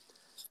a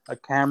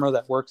camera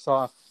that works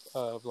off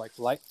of like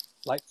light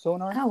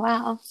sonar. Oh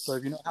wow! So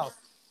if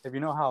you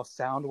know how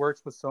sound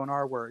works with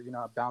sonar, where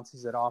it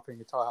bounces it off and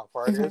you can tell how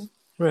far it is.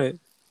 Right.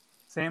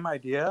 Same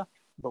idea,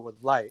 but with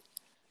light.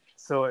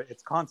 So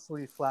it's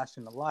constantly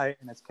flashing the light,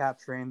 and it's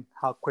capturing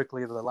how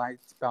quickly the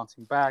light's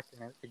bouncing back,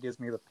 and it gives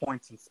me the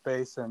points in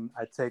space, and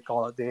I take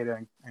all that data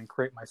and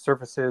create my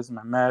surfaces and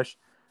my mesh,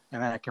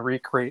 and then I can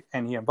recreate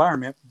any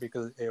environment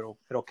because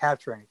it'll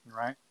capture anything,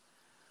 right?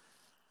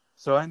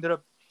 So I ended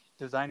up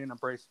designing a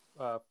brace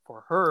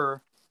for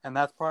her, and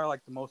that's probably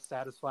like the most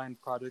satisfying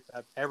project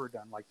I've ever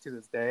done, like to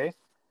this day.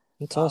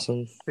 That's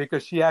awesome.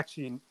 Because she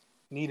actually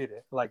needed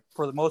it. Like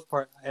for the most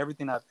part,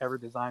 everything I've ever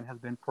designed has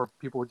been for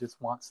people who just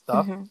want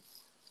stuff. Mm-hmm.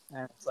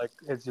 And it's like,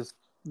 it's just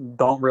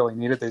don't really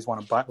need it. They just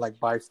want to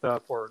buy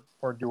stuff or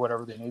do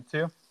whatever they need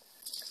to.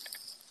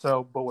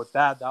 So, but with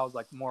that was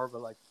like more of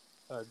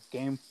a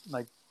game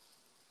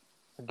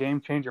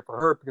changer for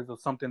her, because it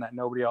was something that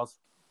nobody else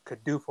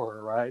could do for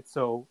her. Right.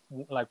 So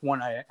like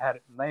when I had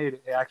it made,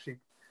 it actually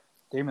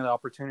gave me the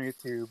opportunity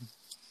to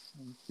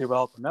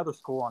develop another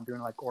school on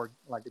doing like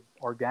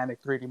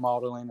organic 3D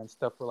modeling and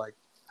stuff for like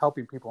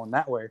helping people in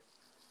that way.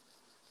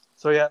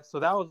 So yeah, so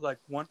that was like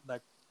one,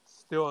 like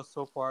still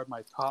so far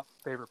my top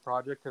favorite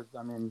project, because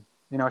I mean,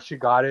 you know, she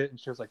got it and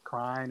she was like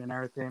crying and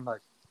everything,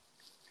 like,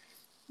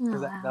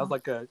 because that was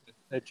like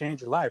it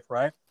changed her life,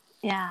 right?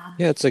 Yeah.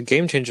 Yeah, it's a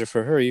game changer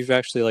for her. You've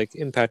actually like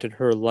impacted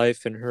her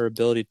life and her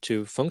ability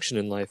to function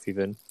in life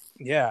even.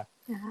 Yeah.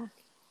 Yeah.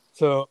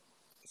 So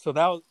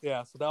that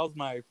was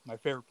my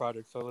favorite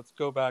project. So let's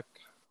go back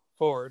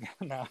forward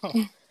now.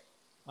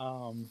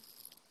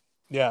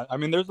 Yeah, I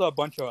mean, there's a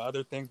bunch of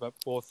other things, but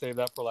we'll save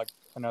that for like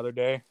another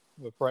day.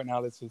 But for right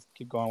now, let's just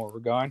keep going where we're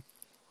going.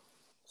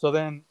 So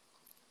then,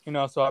 you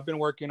know, so I've been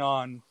working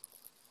on,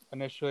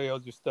 initially it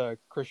was just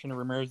Christian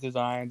Ramirez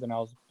designs, and I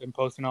was been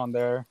posting on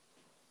there.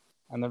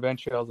 And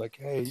eventually I was like,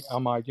 hey,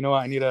 I'm like, you know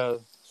what, I need to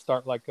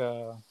start like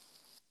an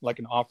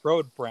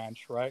off-road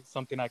branch, right?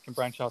 Something I can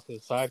branch out to the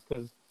side,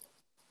 because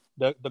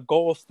the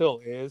goal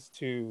still is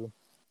to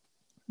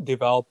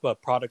develop a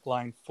product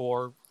line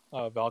for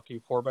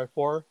Valkyrie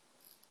 4x4,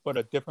 but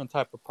a different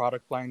type of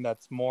product line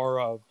that's more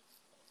of,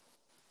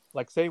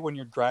 like, say when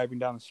you're driving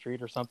down the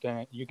street or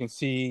something, you can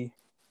see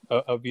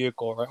a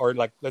vehicle, right? Or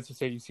like, let's just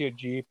say you see a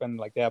Jeep and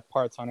like they have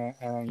parts on it,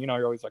 and you know,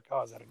 you're always like,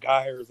 oh, is that a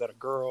guy or is that a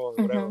girl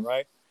or whatever,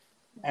 right?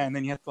 And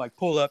then you have to like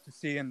pull up to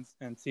see and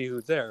see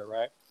who's there,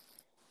 right?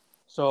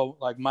 So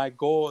like my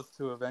goal is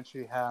to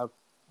eventually have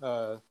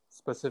a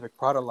specific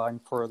product line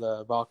for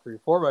the Valkyrie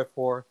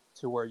 4x4,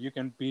 to where you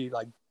can be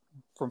like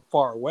from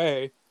far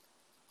away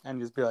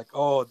and just be like,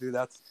 oh, dude,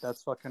 that's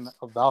fucking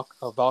a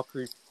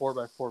Valkyrie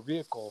 4x4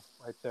 vehicle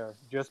right there,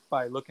 just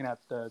by looking at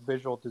the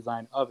visual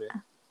design of it.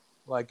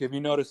 Like, if you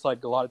notice,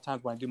 like a lot of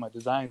times when I do my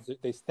designs,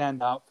 they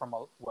stand out from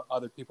what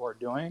other people are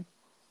doing.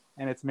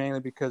 And it's mainly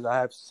because I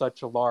have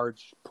such a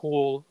large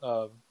pool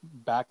of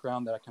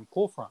background that I can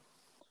pull from.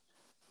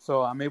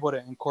 So I'm able to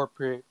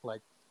incorporate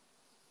like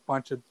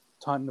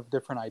ton of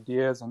different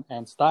ideas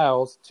and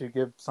styles to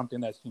give something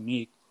that's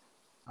unique.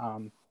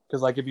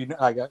 Because like if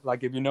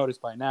you notice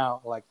by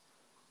now, like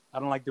I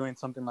don't like doing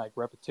something like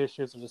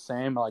repetitious or the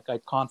same. Like I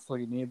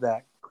constantly need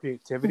that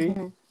creativity,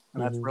 and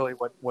that's really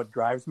what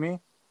drives me.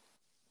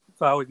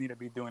 So I always need to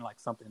be doing like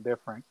something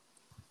different.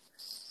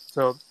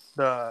 So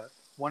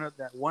one of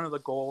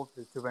the goals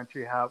is to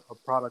eventually have a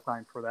product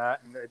line for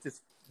that, and it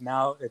just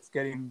now it's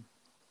getting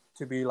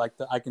to be like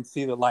I can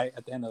see the light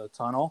at the end of the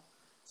tunnel.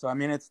 So I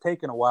mean, it's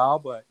taken a while,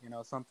 but you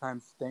know,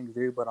 sometimes things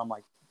do. But I'm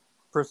like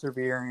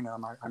persevering.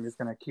 I'm just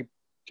gonna keep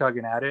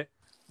chugging at it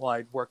while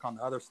I work on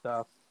the other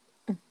stuff.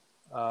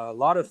 A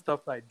lot of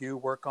stuff that I do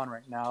work on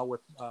right now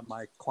with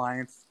my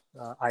clients,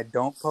 I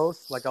don't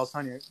post. Like I was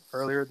telling you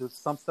earlier, there's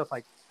some stuff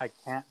I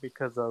can't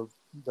because of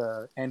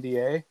the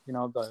NDA, you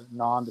know, the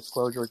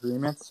non-disclosure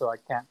agreements, so I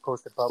can't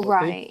post it publicly.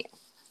 Right.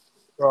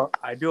 So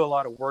I do a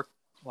lot of work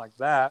like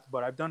that,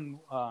 but I've done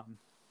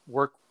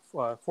work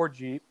for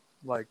Jeep.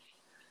 Like,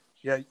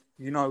 yeah,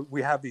 you know,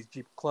 we have these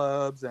Jeep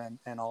clubs and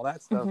all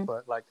that stuff,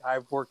 but like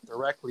I've worked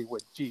directly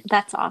with Jeep.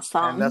 That's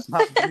awesome. And that's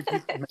not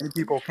many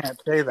people can't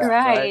say that,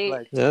 right?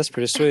 Like, yeah, that's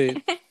pretty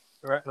sweet.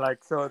 Right,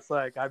 like, so it's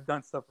like I've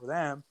done stuff for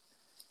them,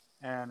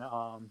 and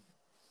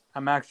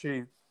I'm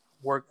actually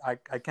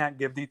I can't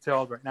give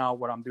details right now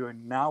what I'm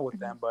doing now with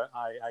them, but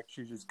I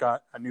actually just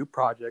got a new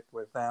project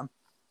with them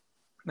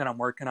that I'm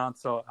working on,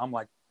 so I'm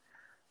like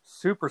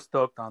super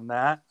stoked on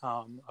that.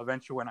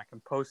 Eventually when I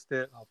can post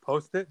it, I'll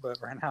post it, but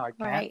right now I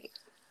can't. Right.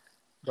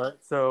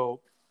 But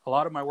so a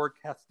lot of my work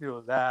has to do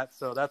with that,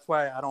 so that's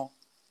why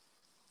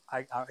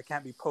I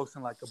can't be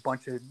posting like a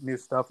bunch of new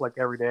stuff like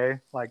every day,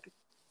 like,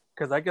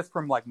 because I guess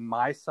from like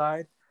my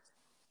side,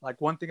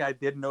 like one thing I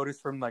did notice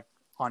from like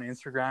on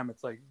Instagram,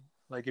 it's like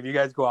if you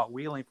guys go out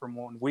wheeling from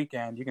one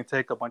weekend, you can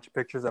take a bunch of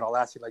pictures that'll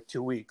last you like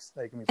 2 weeks.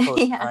 They can be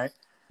posted, Yeah. right?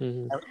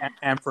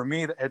 And for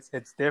me,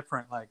 it's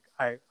different. Like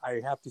I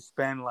have to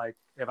spend, like,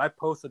 if I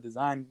post a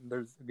design,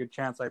 there's a good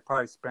chance I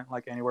probably spent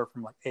like anywhere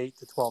from like 8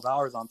 to 12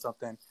 hours on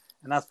something,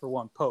 and that's for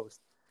one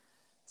post.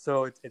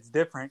 So it's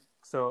different.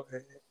 So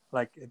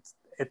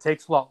it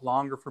takes a lot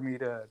longer for me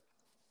to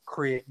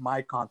create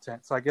my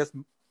content. So I guess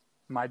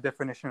my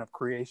definition of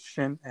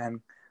creation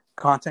and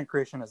content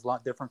creation is a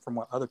lot different from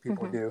what other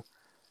people do.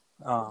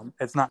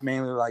 It's not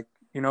mainly like,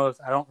 you know,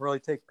 I don't really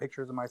take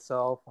pictures of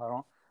myself. I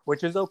don't,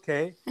 which is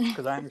okay,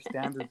 because I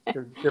understand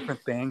there's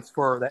different things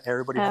that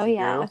everybody has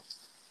to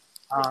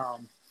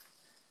do.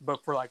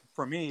 But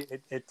for me,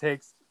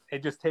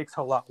 it just takes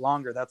a lot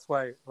longer. That's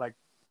why, like,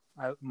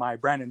 my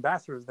brand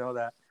ambassadors know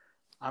that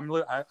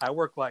I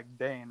work like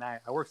day and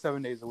night. I work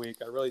 7 days a week.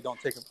 I really don't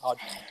I'll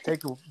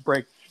take a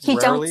break. He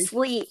rarely, don't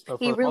sleep.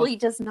 He really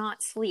does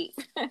not sleep.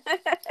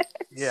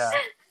 Yeah.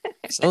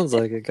 Sounds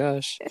like it,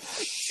 gosh.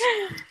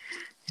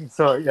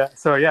 So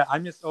yeah,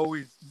 I'm just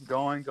always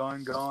going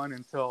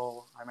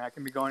until, I mean, I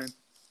can be going.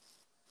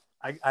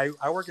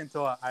 I work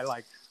until I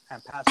like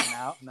am passing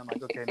out, and I'm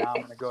like, okay, now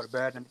I'm gonna go to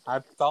bed. And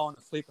I've fallen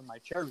asleep in my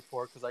chair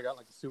before because I got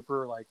like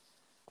super like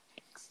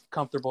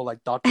comfortable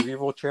like Dr.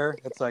 Evil chair.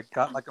 It's like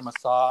got like a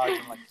massage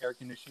and like air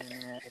conditioning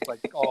in it. It's like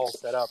all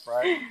set up,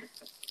 right?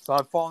 So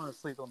I've fallen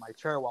asleep on my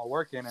chair while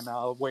working, and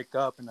I'll wake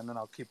up and then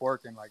I'll keep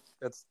working. Like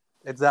it's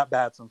that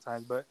bad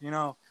sometimes, but you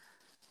know,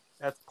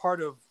 that's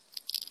part of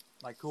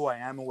like who I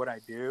am and what I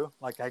do.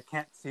 Like I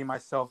can't see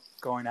myself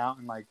going out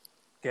and like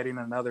getting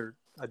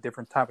a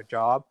different type of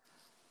job,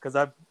 because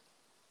I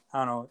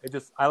don't know,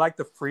 I like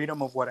the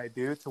freedom of what I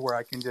do to where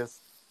I can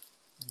just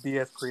be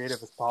as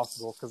creative as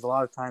possible. Because a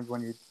lot of times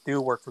when you do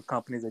work for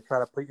companies, they try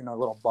to put you in a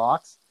little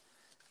box,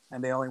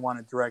 and they only want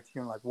to direct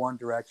you in like one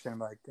direction,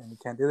 like, and you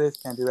can't do this,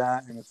 can't do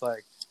that. And it's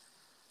like,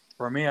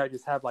 for me, I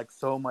just have like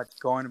so much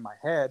going in my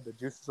head. The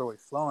juice is always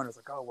flowing. It's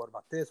like, oh, what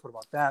about this? What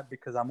about that?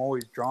 Because I'm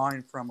always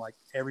drawing from like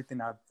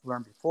everything I've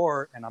learned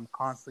before, and I'm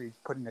constantly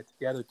putting it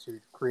together to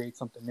create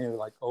something new,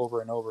 like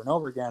over and over and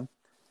over again.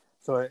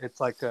 So it's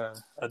like a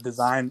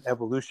design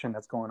evolution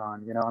that's going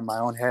on, you know, in my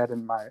own head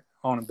and my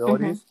own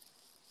abilities. Mm-hmm.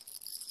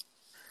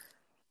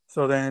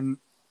 So then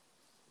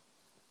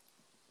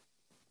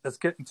let's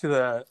get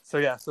into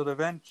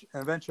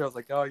eventually I was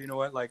like, oh, you know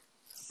what? Like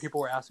people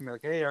were asking me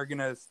like, hey, are you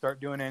going to start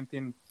doing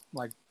anything?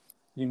 Like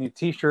you need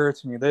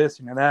t-shirts, you need this,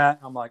 you need that.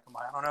 I'm like,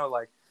 I don't know.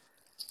 Like,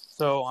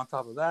 so on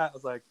top of that, I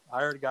was like,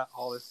 I already got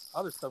all this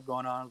other stuff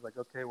going on. I was like,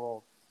 okay,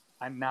 well,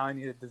 I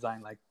need to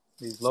design like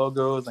these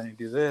logos. I need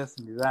to do this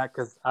and do that.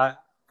 Cause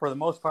for the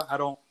most part, I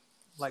don't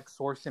like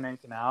sourcing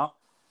anything out.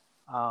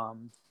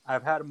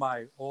 I've had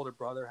my older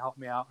brother help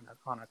me out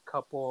on a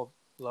couple of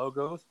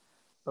logos,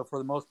 but for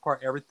the most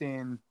part,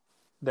 everything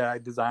that I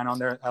design on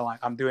there,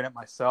 I'm doing it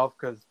myself.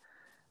 Cause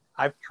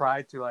I've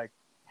tried to like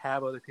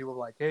have other people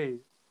like, hey,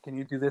 can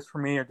you do this for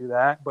me or do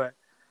that? But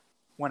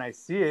when I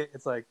see it,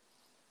 it's like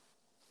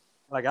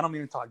I don't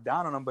mean to talk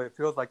down on them, but it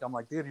feels like I'm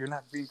like, dude, you're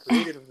not being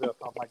creative enough.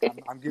 I'm like,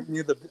 I'm giving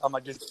you I'm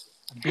like, just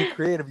be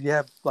creative. You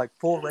have like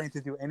full reign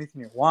to do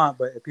anything you want.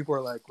 But if people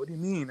are like, what do you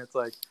mean? It's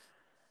like,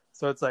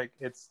 so it's like,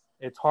 it's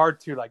hard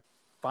to like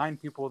find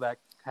people that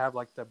have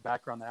like the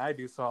background that I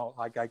do. So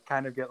like, I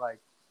kind of get like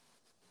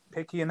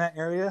picky in that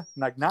area,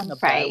 like not in a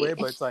bad way,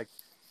 but it's like,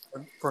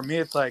 for me,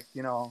 it's like,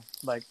 you know,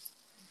 like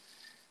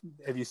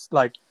if you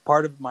like,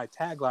 part of my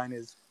tagline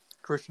is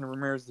Christian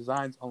Ramirez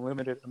Designs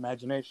Unlimited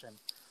Imagination.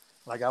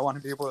 Like I want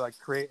to be able to like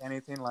create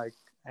anything, like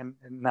and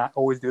not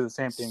always do the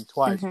same thing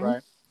twice, mm-hmm.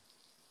 right?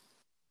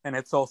 And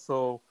it's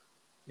also,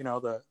 you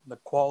know, the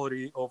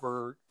quality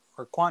over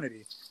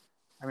quantity.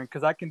 I mean,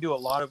 because I can do a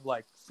lot of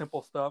like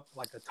simple stuff,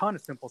 like a ton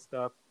of simple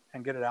stuff,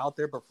 and get it out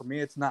there. But for me,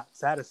 it's not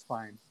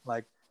satisfying.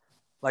 Like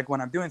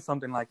when I'm doing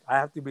something, like I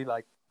have to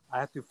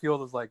feel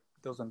those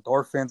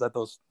endorphins, that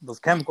those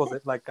chemicals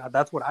that like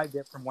that's what I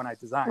get from when I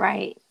design.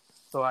 Right.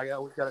 So I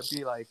always got to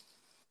be like,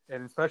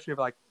 and especially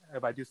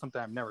if I do something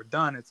I've never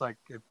done, it's like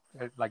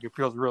it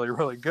feels really,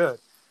 really good.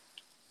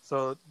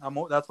 So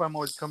that's why I'm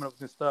always coming up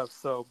with new stuff.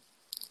 So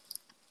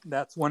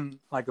that's when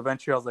like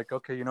eventually I was like,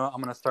 okay, you know what?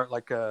 I'm gonna start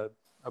like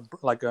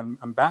an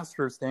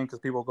ambassadors thing, because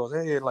people go,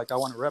 hey, like I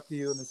want to rep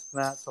you and this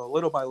and that. So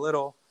little by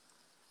little,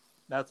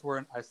 that's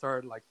where I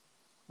started like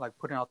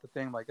putting out the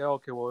thing, like, oh,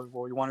 okay,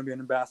 well, you want to be an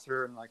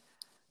ambassador, and like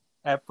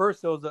at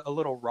first it was a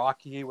little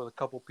rocky with a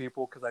couple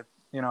people, because I,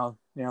 you know,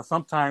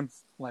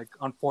 sometimes like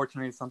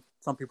unfortunately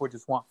some people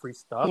just want free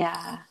stuff.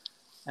 Yeah.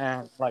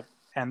 And like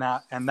and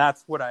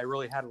that's what I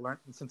really had to learn,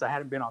 since I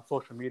hadn't been on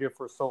social media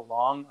for so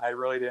long. I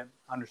really didn't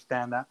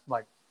understand that,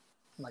 like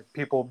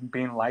people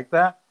being like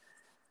that.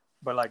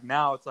 But like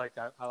now it's like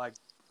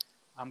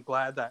I'm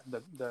glad that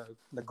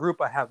the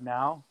group I have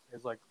now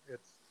is like,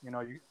 it's, you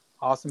know,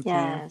 awesome team.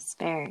 Yes,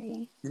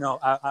 very. You know,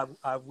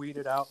 I've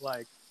weeded out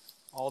like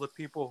all the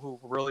people who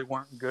really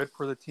weren't good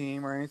for the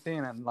team or anything,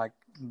 and like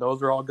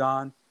those are all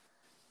gone.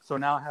 So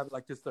now I have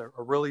like just a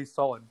really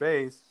solid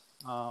base,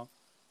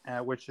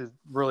 which is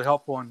really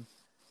helpful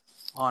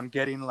on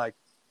getting like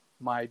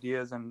my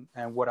ideas and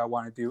what I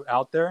want to do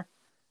out there.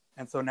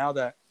 And so now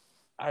that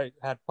I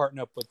had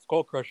partnered up with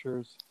Skull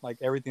Crushers, like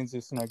everything's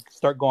just gonna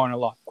start going a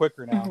lot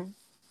quicker now. Mm-hmm.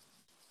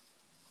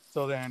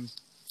 So then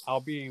I'll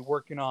be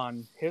working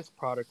on his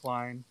product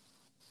line,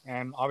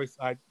 and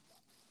obviously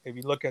if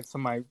you look at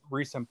some of my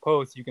recent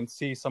posts, you can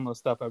see some of the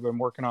stuff I've been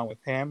working on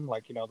with him,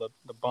 like, you know,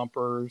 the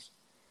bumpers.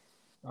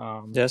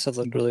 Yes, that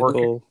looked really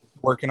cool.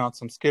 Working on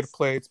some skid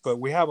plates, but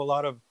we have a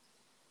lot of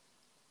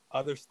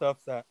other stuff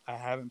that I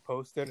haven't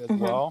posted as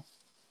mm-hmm. well.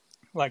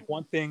 Like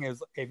one thing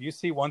is, if you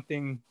see one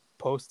thing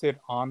posted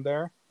on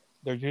there,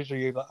 there's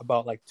usually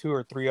about like 2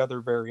 or 3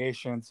 other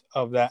variations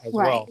of that as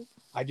well.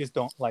 I just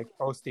don't like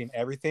posting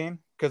everything,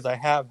 because I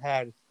have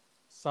had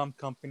some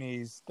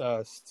companies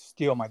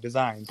steal my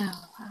designs.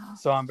 Oh, wow.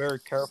 So I'm very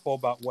careful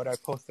about what I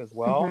post as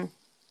well.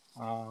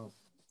 Mm-hmm.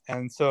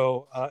 And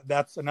so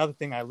that's another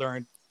thing I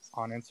learned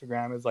on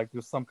Instagram, is like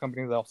there's some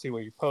companies that'll see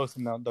what you post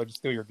and they'll just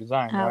steal your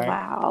design. Oh, right?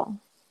 Wow.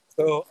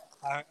 So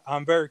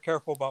I'm very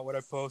careful about what I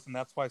post, and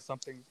that's why some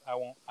things I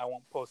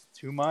won't post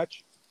too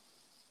much.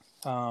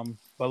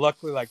 But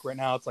luckily, like right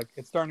now,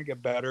 it's starting to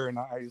get better, and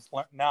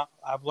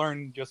I've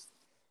learned just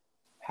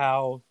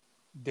how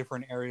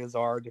different areas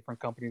are, different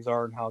companies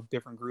are, and how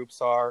different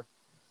groups are.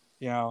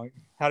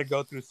 had to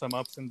go through some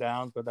ups and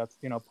downs, but that's,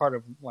 part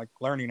of like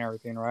learning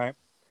everything, right?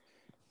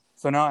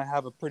 So now I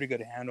have a pretty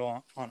good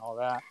handle on all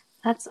that.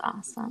 That's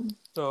awesome.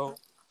 So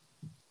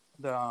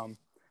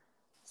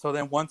so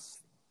then once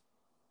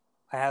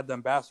I had the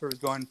ambassadors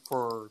going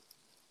for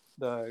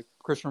the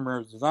Christian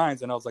Ramirez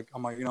designs, and I'm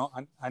like,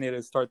 I need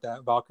to start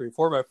that Valkyrie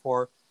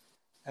 4x4.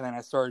 And then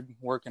I started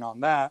working on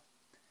that.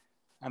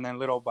 And then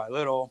little by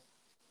little,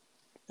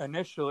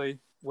 initially,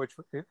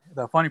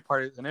 the funny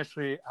part is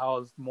initially I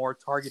was more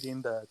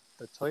targeting the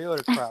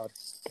Toyota crowd.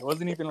 It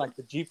wasn't even like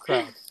the Jeep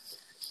crowd,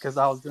 because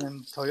I was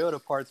doing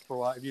Toyota parts for a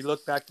while. If you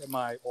look back at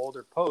my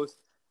older posts,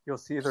 you'll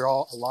see a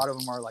lot of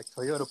them are like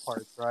Toyota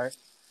parts, right?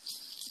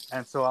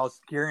 And so I was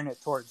gearing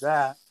it towards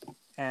that,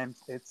 and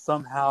it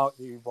somehow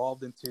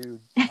evolved into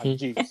like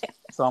Jeeps.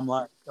 So I'm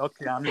like,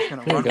 okay, I'm just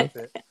gonna run with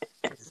it.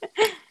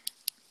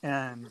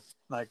 And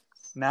like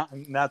now,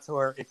 and that's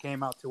where it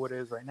came out to what it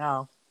is right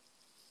now,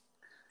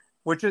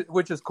 which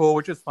is cool,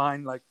 which is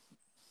fine. Like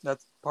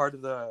that's part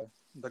of the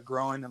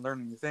growing and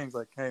learning new things.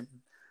 Like, hey,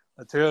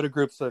 the Toyota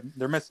groups,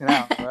 they're missing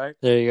out, right?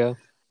 There you go.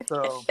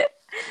 So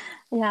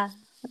yeah,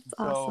 that's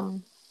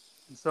awesome.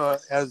 So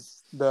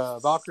as the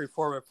Valkyrie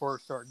 4x4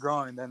 started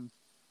growing, then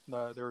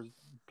there was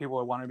people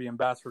that wanted to be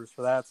ambassadors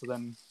for that. So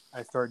then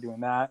I started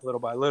doing that little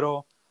by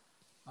little.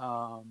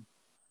 And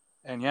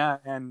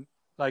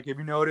like if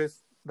you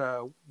notice,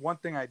 the one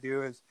thing I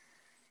do is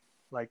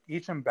like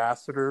each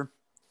ambassador,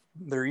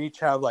 they each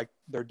have like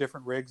their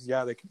different rigs.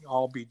 Yeah, they can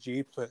all be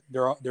Jeeps, but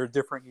they're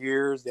different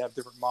years. They have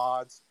different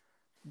mods.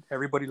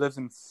 Everybody lives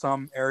in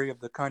some area of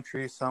the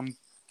country. Some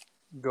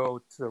go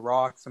to the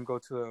rocks, some go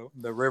to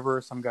the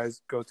river, some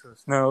guys go to the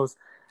snows.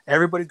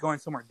 Everybody's going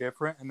somewhere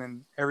different, and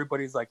then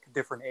everybody's like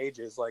different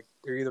ages. Like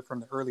they're either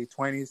from the early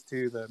 20s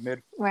to the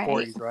mid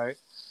 40s, right?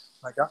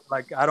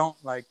 Like I don't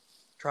like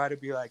try to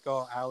be like,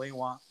 oh, I only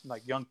want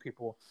like young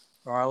people,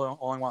 or I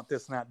only want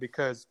this and that,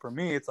 because for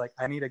me it's like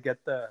I need to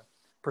get the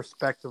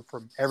perspective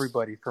from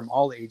everybody, from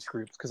all the age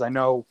groups, because I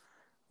know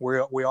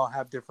we all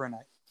have different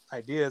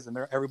ideas, and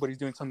everybody's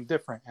doing something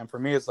different. And for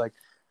me, it's like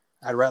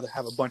I'd rather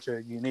have a bunch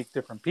of unique,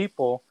 different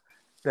people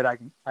that I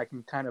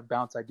can kind of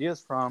bounce ideas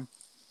from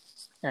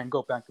and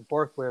go back and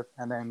forth with,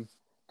 and then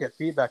get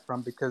feedback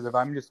from. Because if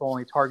I'm just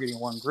only targeting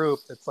one group,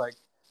 it's like,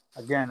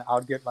 again,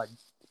 I'll get like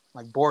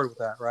bored with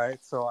that,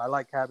 right? So I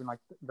like having like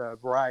the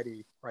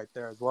variety right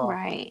there as well.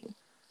 Right.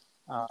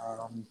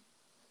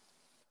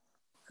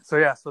 So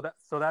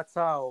that's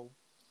how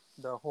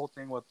the whole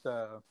thing with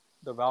the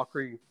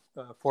Valkyrie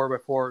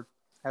 4x4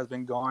 has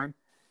been going.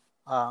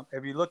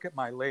 If you look at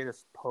my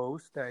latest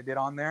post that I did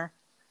on there,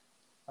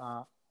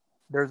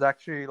 there's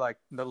actually like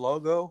the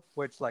logo,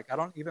 which like I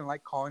don't even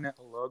like calling it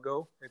a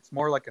logo. It's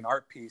more like an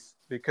art piece,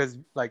 because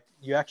like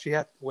you actually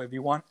have, if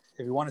you want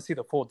to see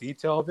the full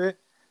detail of it,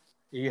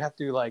 you have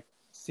to like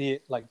see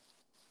it like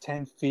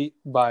 10 feet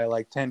by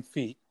like 10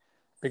 feet,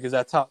 because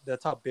that's how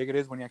big it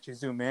is when you actually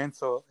zoom in.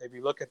 So if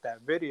you look at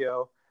that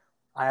video,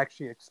 I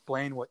actually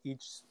explain what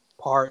each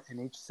part and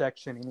each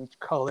section and each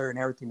color and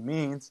everything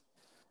means,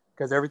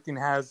 because everything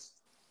has,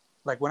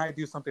 like when I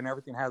do something,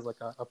 everything has like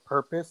a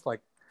purpose.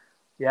 Like,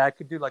 yeah, I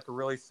could do like a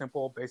really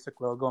simple basic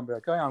logo and be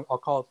like, oh, I'll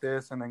call it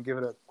this, and then give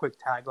it a quick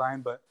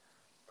tagline. But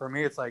for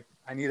me, it's like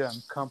I need to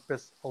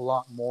encompass a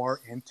lot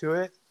more into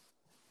it.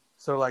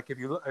 So like if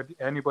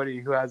anybody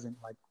who hasn't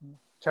like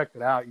checked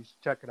it out, you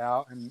should check it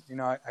out. And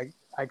I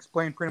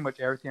explain pretty much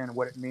everything and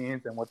what it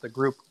means and what the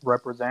group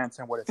represents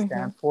and what it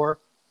stands for.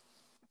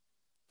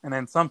 And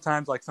then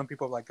sometimes like some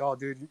people are like, oh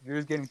dude, you're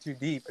just getting too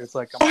deep. It's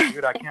like, I'm like,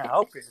 dude, I can't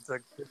help it. It's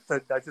like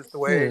that's just the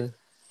way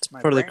it's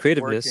part of the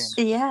creativeness.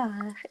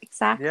 Yeah,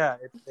 exactly. Yeah,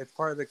 it's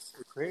part of the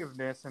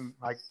creativeness. And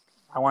like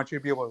I want you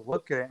to be able to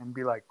look at it and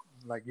be like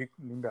you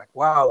can be like,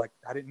 wow, like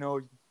I didn't know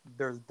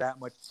there's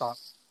that much thought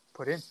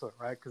put into it,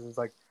 right? Because it's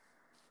like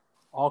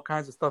all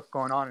kinds of stuff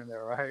going on in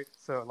there, right?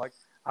 So like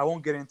I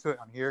won't get into it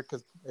on here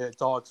because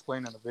it's all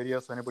explained in the video.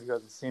 So anybody who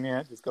hasn't seen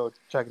it, just go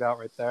check it out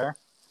right there.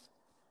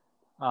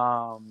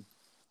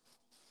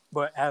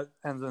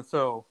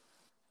 So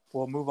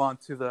we'll move on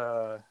to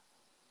the.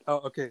 Oh,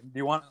 okay.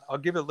 I'll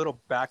give you a little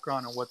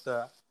background on what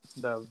the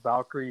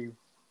Valkyrie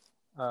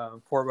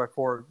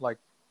 4x4, like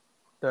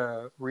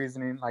the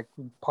reasoning, like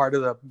part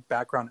of the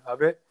background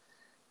of it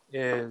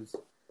is.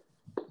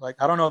 Like,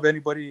 I don't know if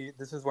anybody,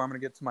 this is where I'm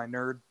going to get to my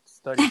nerd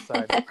study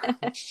side.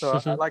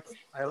 So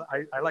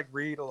I like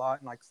read a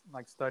lot and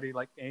like study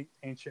like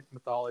ancient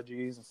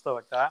mythologies and stuff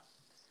like that.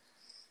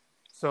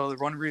 So the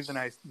one reason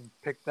I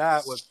picked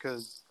that was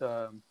because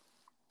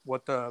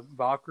what the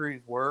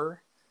Valkyries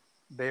were,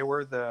 they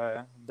were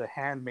the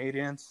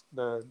handmaidens,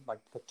 the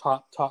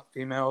top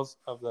females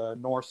of the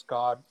Norse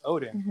god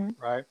Odin,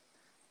 right?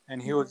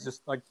 And he was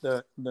just like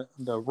the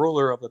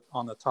ruler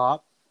on the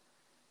top.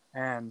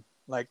 And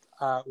like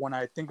when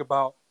I think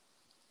about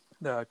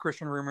the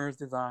Christian Ramirez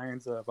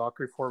designs,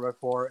 Valkyrie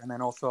 4x4, and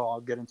then also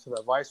I'll get into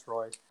the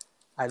Viceroy,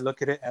 I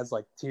look at it as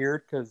like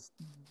tiered, because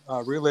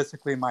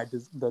realistically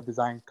the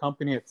design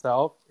company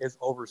itself is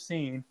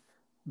overseeing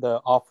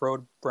the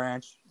off-road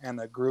branch and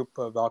the group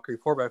of Valkyrie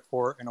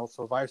 4x4 and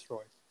also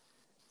Viceroy.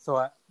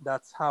 So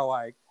that's how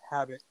I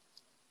have it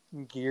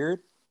geared.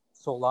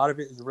 So a lot of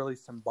it is really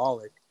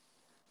symbolic.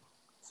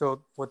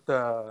 So with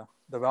the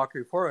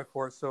Valkyrie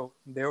 4x4, so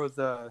there were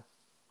the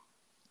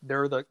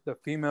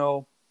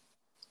female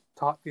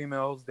top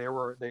females. They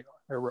were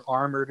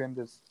armored in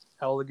this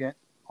elegant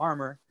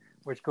armor,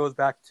 which goes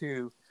back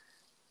to,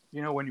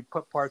 when you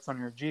put parts on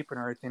your Jeep and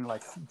everything,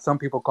 like some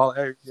people call it,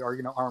 hey, are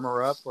you going to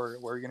armor up, or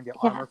are you going to get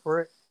armor for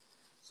it?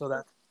 So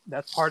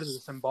that's part of the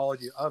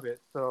symbology of it.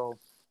 So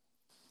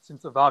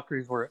since the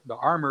Valkyries were the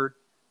armored,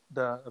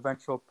 the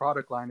eventual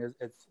product line is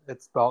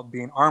it's about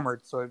being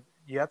armored. So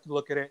you have to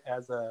look at it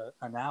as an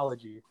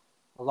analogy.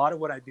 A lot of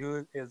what I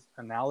do is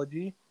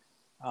analogy.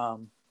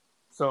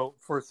 So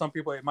for some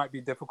people it might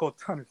be difficult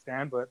to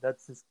understand, but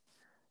that's just,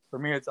 for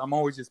me, I'm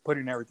always just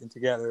putting everything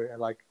together. And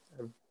like,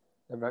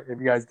 if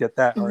you guys get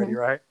that already,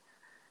 right?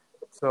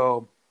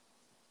 So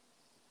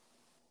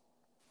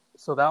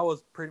that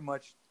was pretty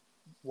much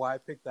why I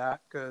picked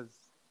that, because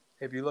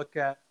if you look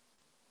at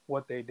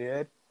what they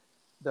did,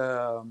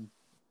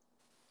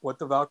 what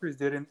the Valkyries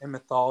did in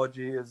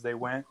mythology is they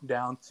went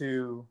down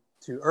to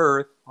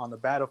Earth on the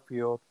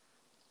battlefield,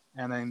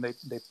 and then they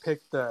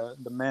picked the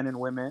men and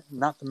women,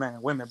 not the men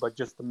and women, but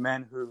just the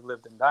men who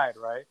lived and died,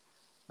 right?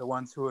 The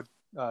ones who would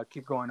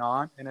keep going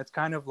on. And it's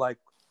kind of like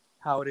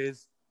how it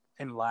is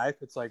in life.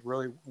 It's like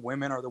really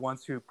women are the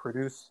ones who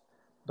produce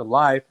the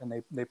life,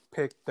 and they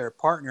pick their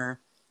partner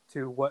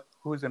to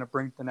who's going to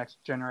bring the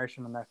next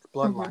generation, the next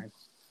bloodline.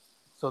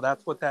 So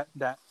that's what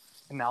that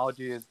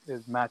analogy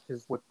is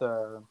matches with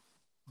the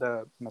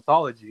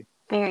mythology.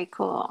 Very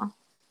cool.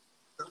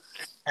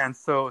 And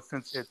so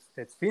since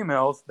it's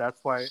females,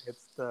 that's why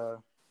it's the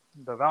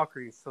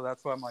Valkyries. So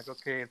that's why I'm like,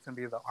 okay, it's gonna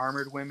be the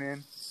armored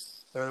women.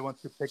 They're the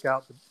ones who pick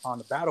out on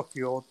the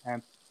battlefield.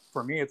 And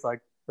for me, it's like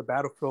the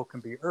battlefield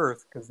can be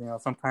Earth, because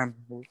sometimes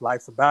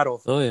life's a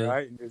battle,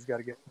 right? And you just got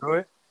to get through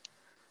it.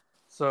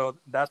 So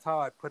that's how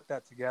I put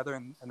that together,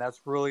 and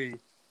that's really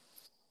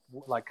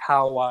like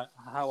how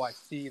I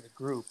see the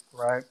group,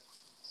 right?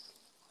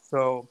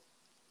 So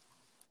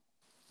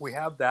we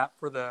have that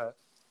for the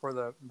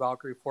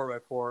Valkyrie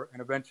 4x4,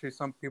 and eventually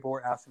some people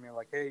were asking me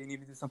like, hey, you need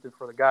to do something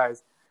for the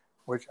guys,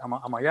 which I'm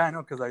like, yeah, I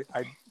know, because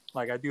I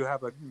do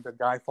have the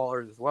guy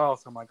followers as well.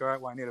 So I'm like, all right,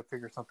 well, I need to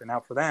figure something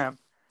out for them.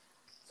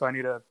 So I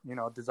need to,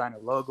 design a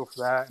logo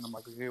for that. And I'm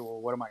like, okay,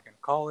 well, what am I going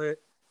to call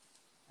it?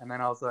 And then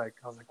I was like,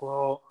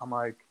 well, I'm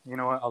like, you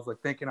know what? I was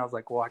like thinking,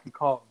 well, I can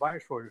call it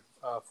Viceroy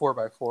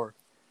 4x4.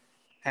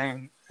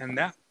 And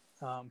that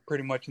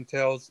pretty much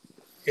entails,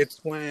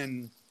 it's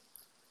when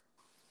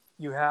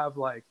you have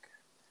like,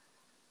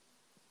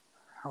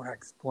 how would I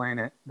explain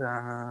it?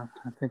 I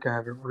think I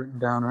have it written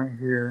down right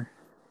here.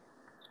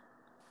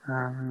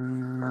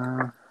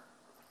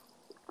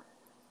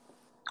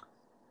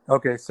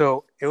 Okay,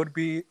 so it would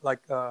be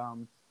like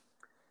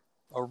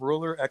a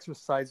ruler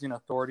exercising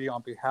authority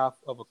on behalf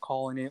of a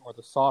colony or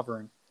the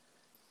sovereign.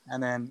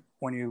 And then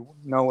when you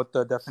know what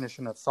the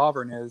definition of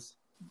sovereign is,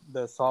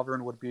 the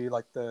sovereign would be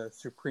like the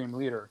supreme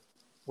leader,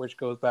 which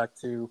goes back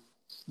to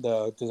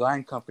the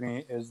design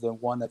company is the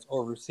one that's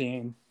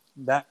overseeing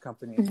that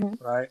company,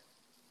 right?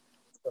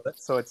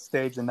 So it's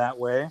staged in that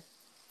way,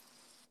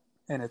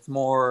 and it's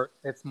more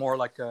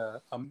like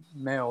a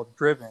male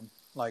driven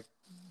like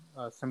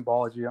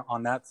symbology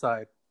on that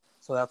side.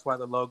 So that's why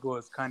the logo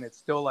is it's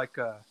still like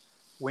a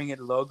winged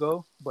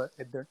logo, but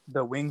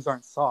the wings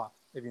aren't soft.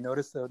 If you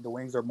notice, the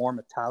wings are more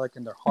metallic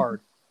and they're hard,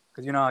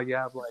 because you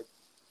have like,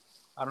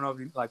 I don't know if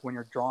you, like when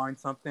you're drawing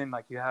something,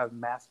 like you have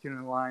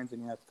masculine lines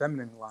and you have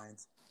feminine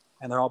lines,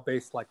 and they're all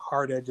based like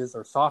hard edges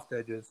or soft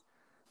edges.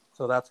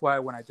 So that's why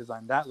when I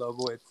designed that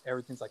logo,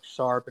 everything's like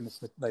sharp and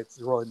it's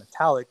really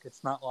metallic.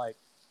 It's not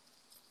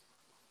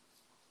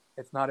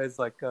as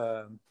like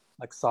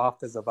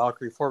soft as a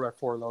Valkyrie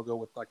 4x4 logo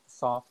with like the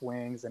soft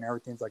wings, and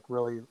everything's like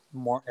really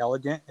more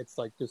elegant. It's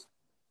like just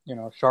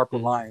sharper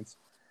lines.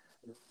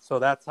 So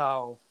that's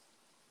how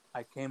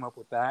I came up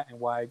with that, and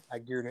why I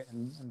geared it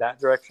in that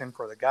direction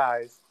for the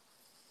guys.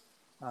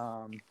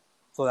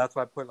 So that's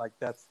why I put like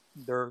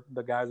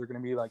the guys are going to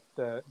be like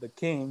the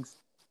kings.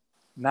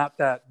 Not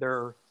that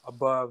they're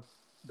above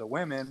the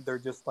women, they're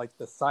just like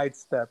the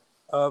sidestep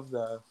of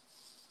the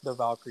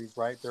Valkyries,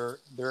 right?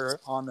 They're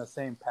on the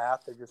same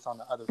path, they're just on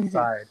the other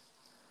side.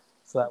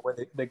 So that way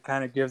they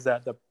kind of gives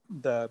that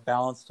the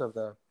balance of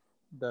the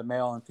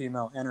male and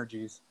female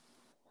energies.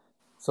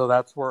 So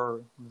that's where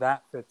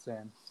that fits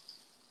in.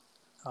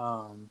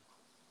 So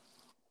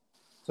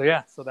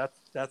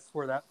that's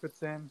where that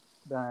fits in.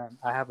 Then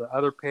I have the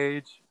other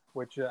page,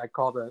 which I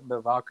call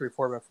the Valkyrie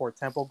 4x4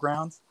 Temple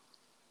Grounds,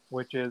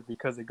 which is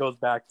because it goes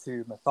back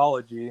to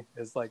mythology.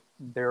 Is like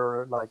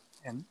they're like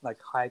in like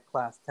high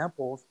class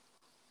temples,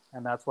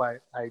 and that's why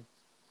I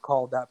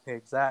called that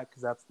page that,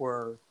 because that's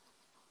where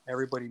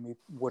everybody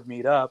would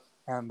meet up,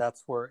 and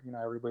that's where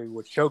everybody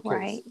would showcase.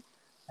 Right.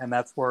 And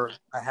that's where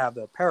I have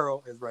the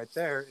apparel is right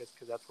there, is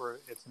because that's where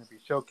it's going to be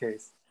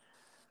showcased.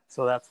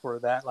 So that's where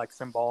that like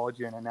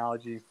symbology and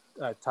analogy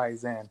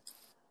ties in.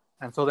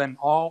 And so then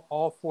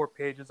all 4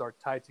 pages are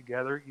tied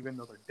together, even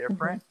though they're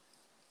different.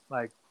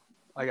 Like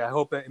like I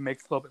hope that it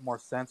makes a little bit more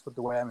sense with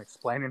the way I'm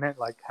explaining it,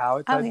 like how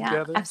it Oh ties yeah,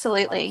 together,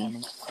 absolutely.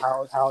 and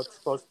how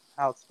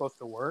it's supposed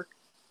to work.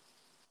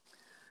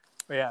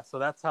 But yeah, so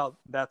that's how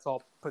that's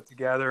all put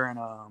together, and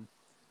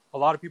a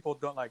lot of people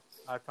don't like.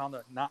 I found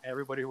that not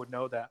everybody would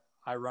know that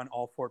I run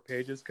all 4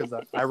 pages because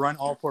I run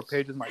all 4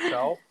 pages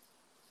myself,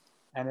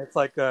 and it's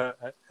like I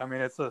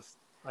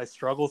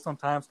struggle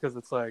sometimes because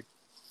it's like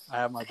I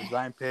have my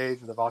design page,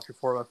 the Valkyrie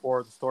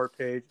 4x4, the store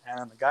page,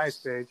 and the guys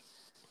page,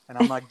 and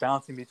I'm like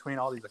bouncing between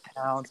all these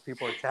accounts.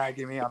 People are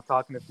tagging me. I'm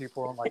talking to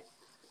people. I'm like,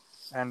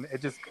 and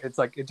it's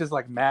just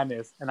like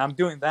madness. And I'm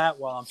doing that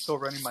while I'm still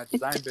running my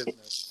design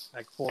business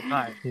like full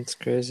time. It's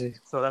crazy.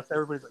 So that's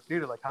everybody's like,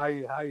 dude, like how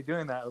you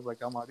doing that? I was like,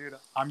 I'm like, dude,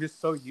 I'm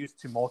just so used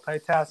to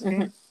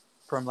multitasking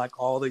from like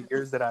all the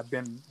years that I've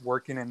been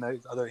working in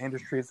those other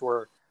industries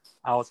where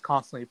I was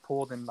constantly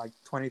pulled in like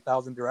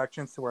 20,000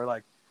 directions to where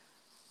like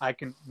I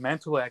can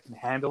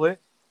handle it.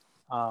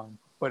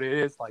 But it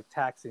is like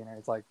taxing, and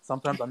it's like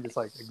sometimes I'm just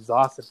like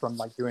exhausted from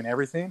like doing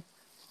everything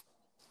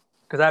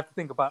because I have to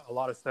think about a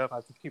lot of stuff. I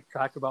have to keep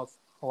track about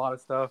a lot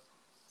of stuff.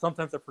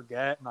 Sometimes I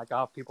forget, and like I'll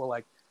have people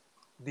like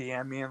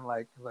DM me and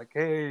like,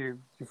 hey,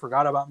 you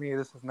forgot about me,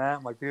 this and that.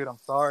 I'm like, dude, I'm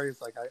sorry.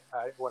 It's like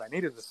I what I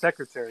need is a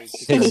secretary.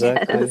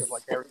 Exactly.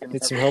 Like everything.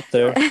 Need some help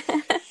there.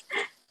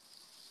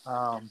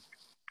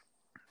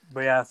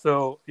 But yeah,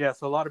 so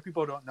a lot of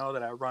people don't know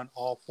that I run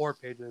all 4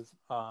 pages,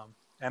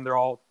 and they're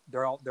all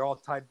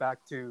tied back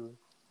to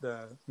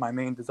my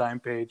main design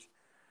page.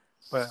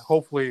 But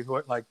hopefully,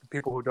 like the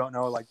people who don't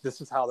know, like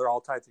this is how they're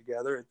all tied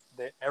together.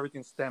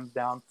 Everything stems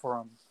down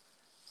from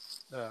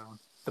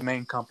the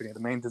main company, the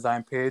main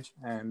design page,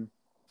 and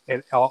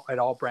it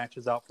all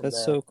branches out from there.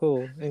 That's so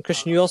cool. And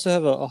Christian, you also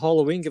have a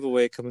Halloween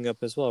giveaway coming up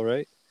as well,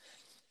 right?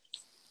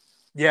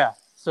 Yeah.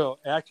 So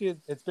actually,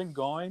 it's been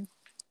going.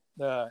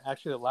 The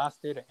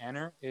last day to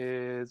enter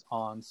is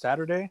on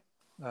Saturday,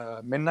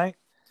 midnight.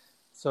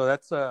 So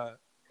that's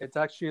it's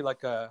actually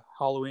like a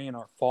Halloween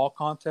or fall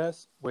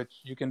contest, which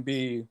you can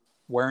be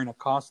wearing a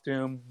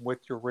costume with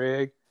your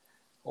rig,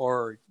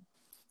 or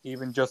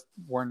even just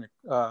wearing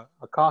a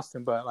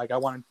costume. But like I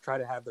want to try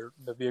to have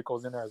the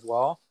vehicles in there as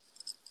well.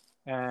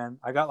 And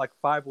I got like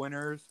 5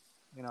 winners.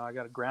 You know, I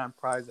got a grand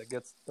prize that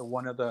gets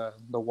one of the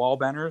wall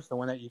banners, the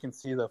one that you can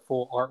see the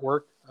full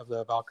artwork of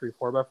the Valkyrie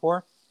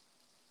 4x4.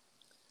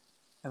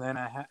 And then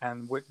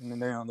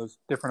there's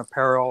different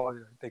apparel.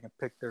 They can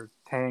pick their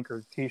tank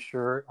or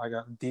T-shirt. I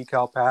got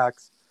decal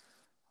packs.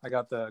 I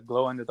got the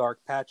glow in the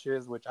dark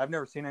patches, which I've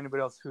never seen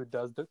anybody else who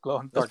does the glow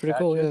in the dark patches. That's pretty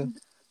cool, yeah.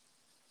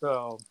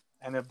 So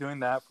I end up doing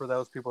that for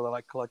those people that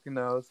like collecting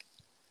those.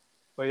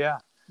 But yeah,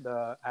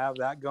 I have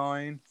that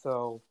going.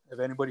 So if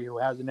anybody who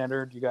hasn't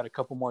entered, you got a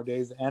couple more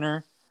days to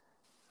enter.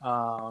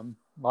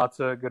 Lots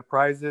of good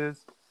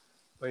prizes.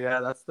 But yeah,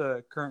 that's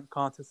the current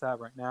contest I have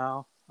right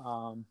now.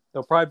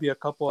 There'll probably be a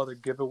couple other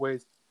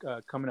giveaways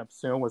coming up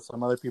soon with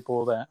some other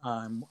people that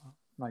I'm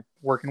like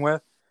working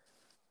with.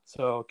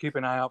 So keep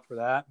an eye out for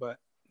that. But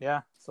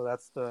yeah, so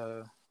that's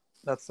the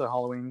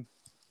Halloween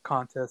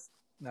contest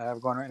that I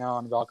have going right now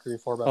on Valkyrie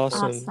 4x4.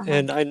 Awesome.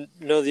 And I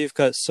know that you've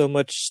got so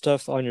much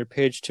stuff on your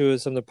page too,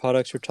 some of the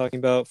products you're talking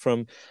about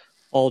from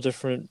all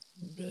different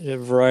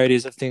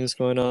varieties of things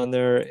going on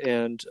there.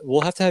 And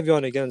we'll have to have you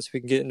on again so we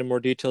can get into more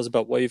details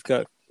about what you've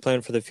got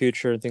planned for the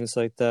future and things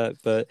like that.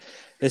 But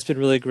it's been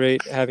really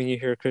great having you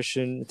here,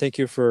 Christian. Thank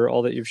you for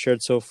all that you've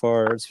shared so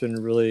far. It's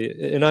been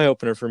really an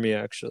eye-opener for me,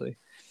 actually.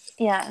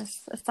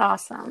 Yes, it's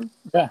awesome.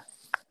 Yeah.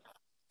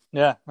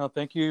 No,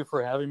 thank you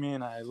for having me,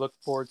 and I look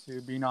forward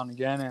to being on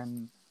again,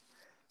 and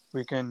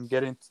we can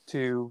get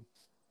into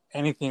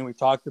anything we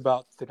talked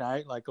about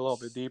tonight, like a little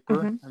bit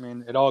deeper. I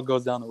mean, it all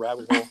goes down the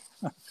rabbit hole.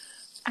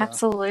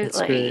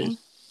 Absolutely.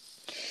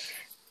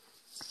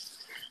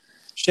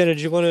 Shannon,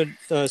 do you want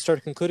to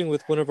start concluding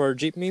with one of our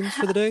Jeep memes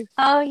for the day?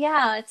 Oh,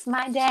 yeah. It's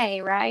my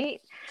day,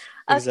 right?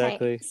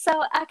 Exactly. Okay,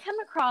 so I come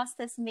across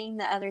this meme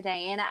the other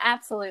day, and I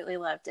absolutely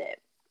loved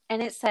it.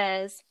 And it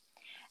says,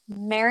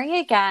 marry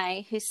a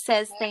guy who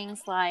says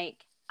things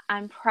like,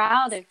 I'm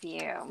proud of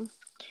you.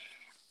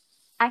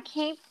 I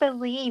can't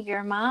believe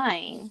you're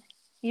mine.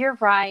 You're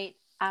right.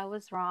 I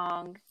was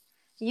wrong.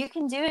 You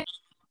can do it.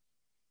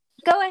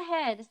 Go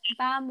ahead.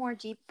 Buy more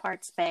Jeep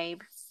parts,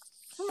 babe.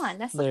 Come on.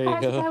 That's the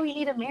kind of guy we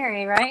need to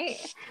marry, right?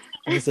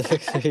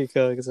 Exactly. There you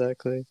go.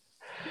 Exactly.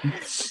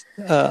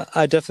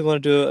 I definitely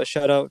want to do a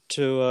shout out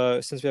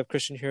to, since we have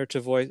Christian here, to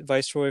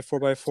Viceroy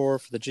 4x4 for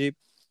the Jeep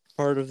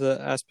part of the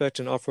aspect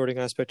and off-roading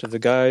aspect of the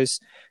guys.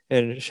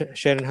 And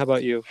Shannon, how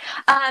about you?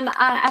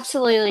 I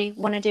absolutely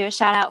want to do a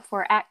shout out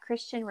for at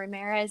Christian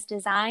Ramirez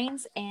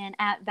Designs and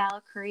at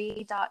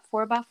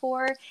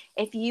Valkyrie.4x4.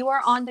 If you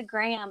are on the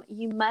gram,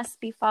 you must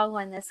be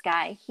following this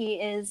guy. He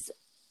is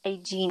a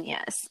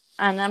genius.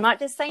 And I'm not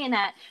just saying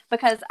that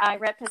because I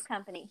rep his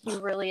company. He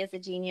really is a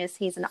genius.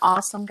 He's an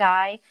awesome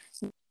guy.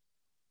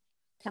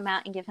 Come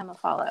out and give him a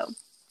follow.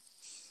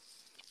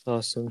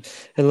 Awesome.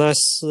 And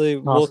lastly,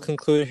 we'll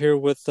conclude here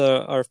with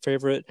our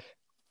favorite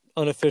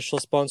unofficial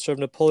sponsor of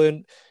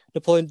Napoleon.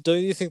 Napoleon, don't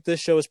you think this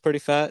show is pretty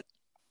fat?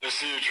 I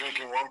see you're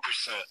drinking 1%.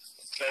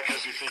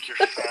 because you think you're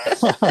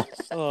fat.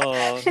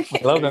 Oh,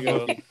 I love that there you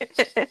go. movie.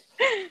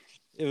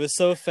 It was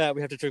so fat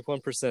we have to drink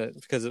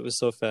 1% because it was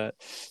so fat.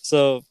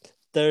 So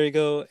there you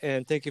go.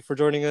 And thank you for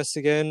joining us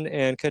again.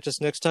 And catch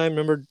us next time.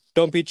 Remember,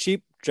 don't be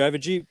cheap. Drive a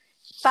Jeep.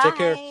 Take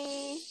care.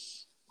 Bye.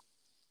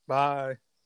 Bye.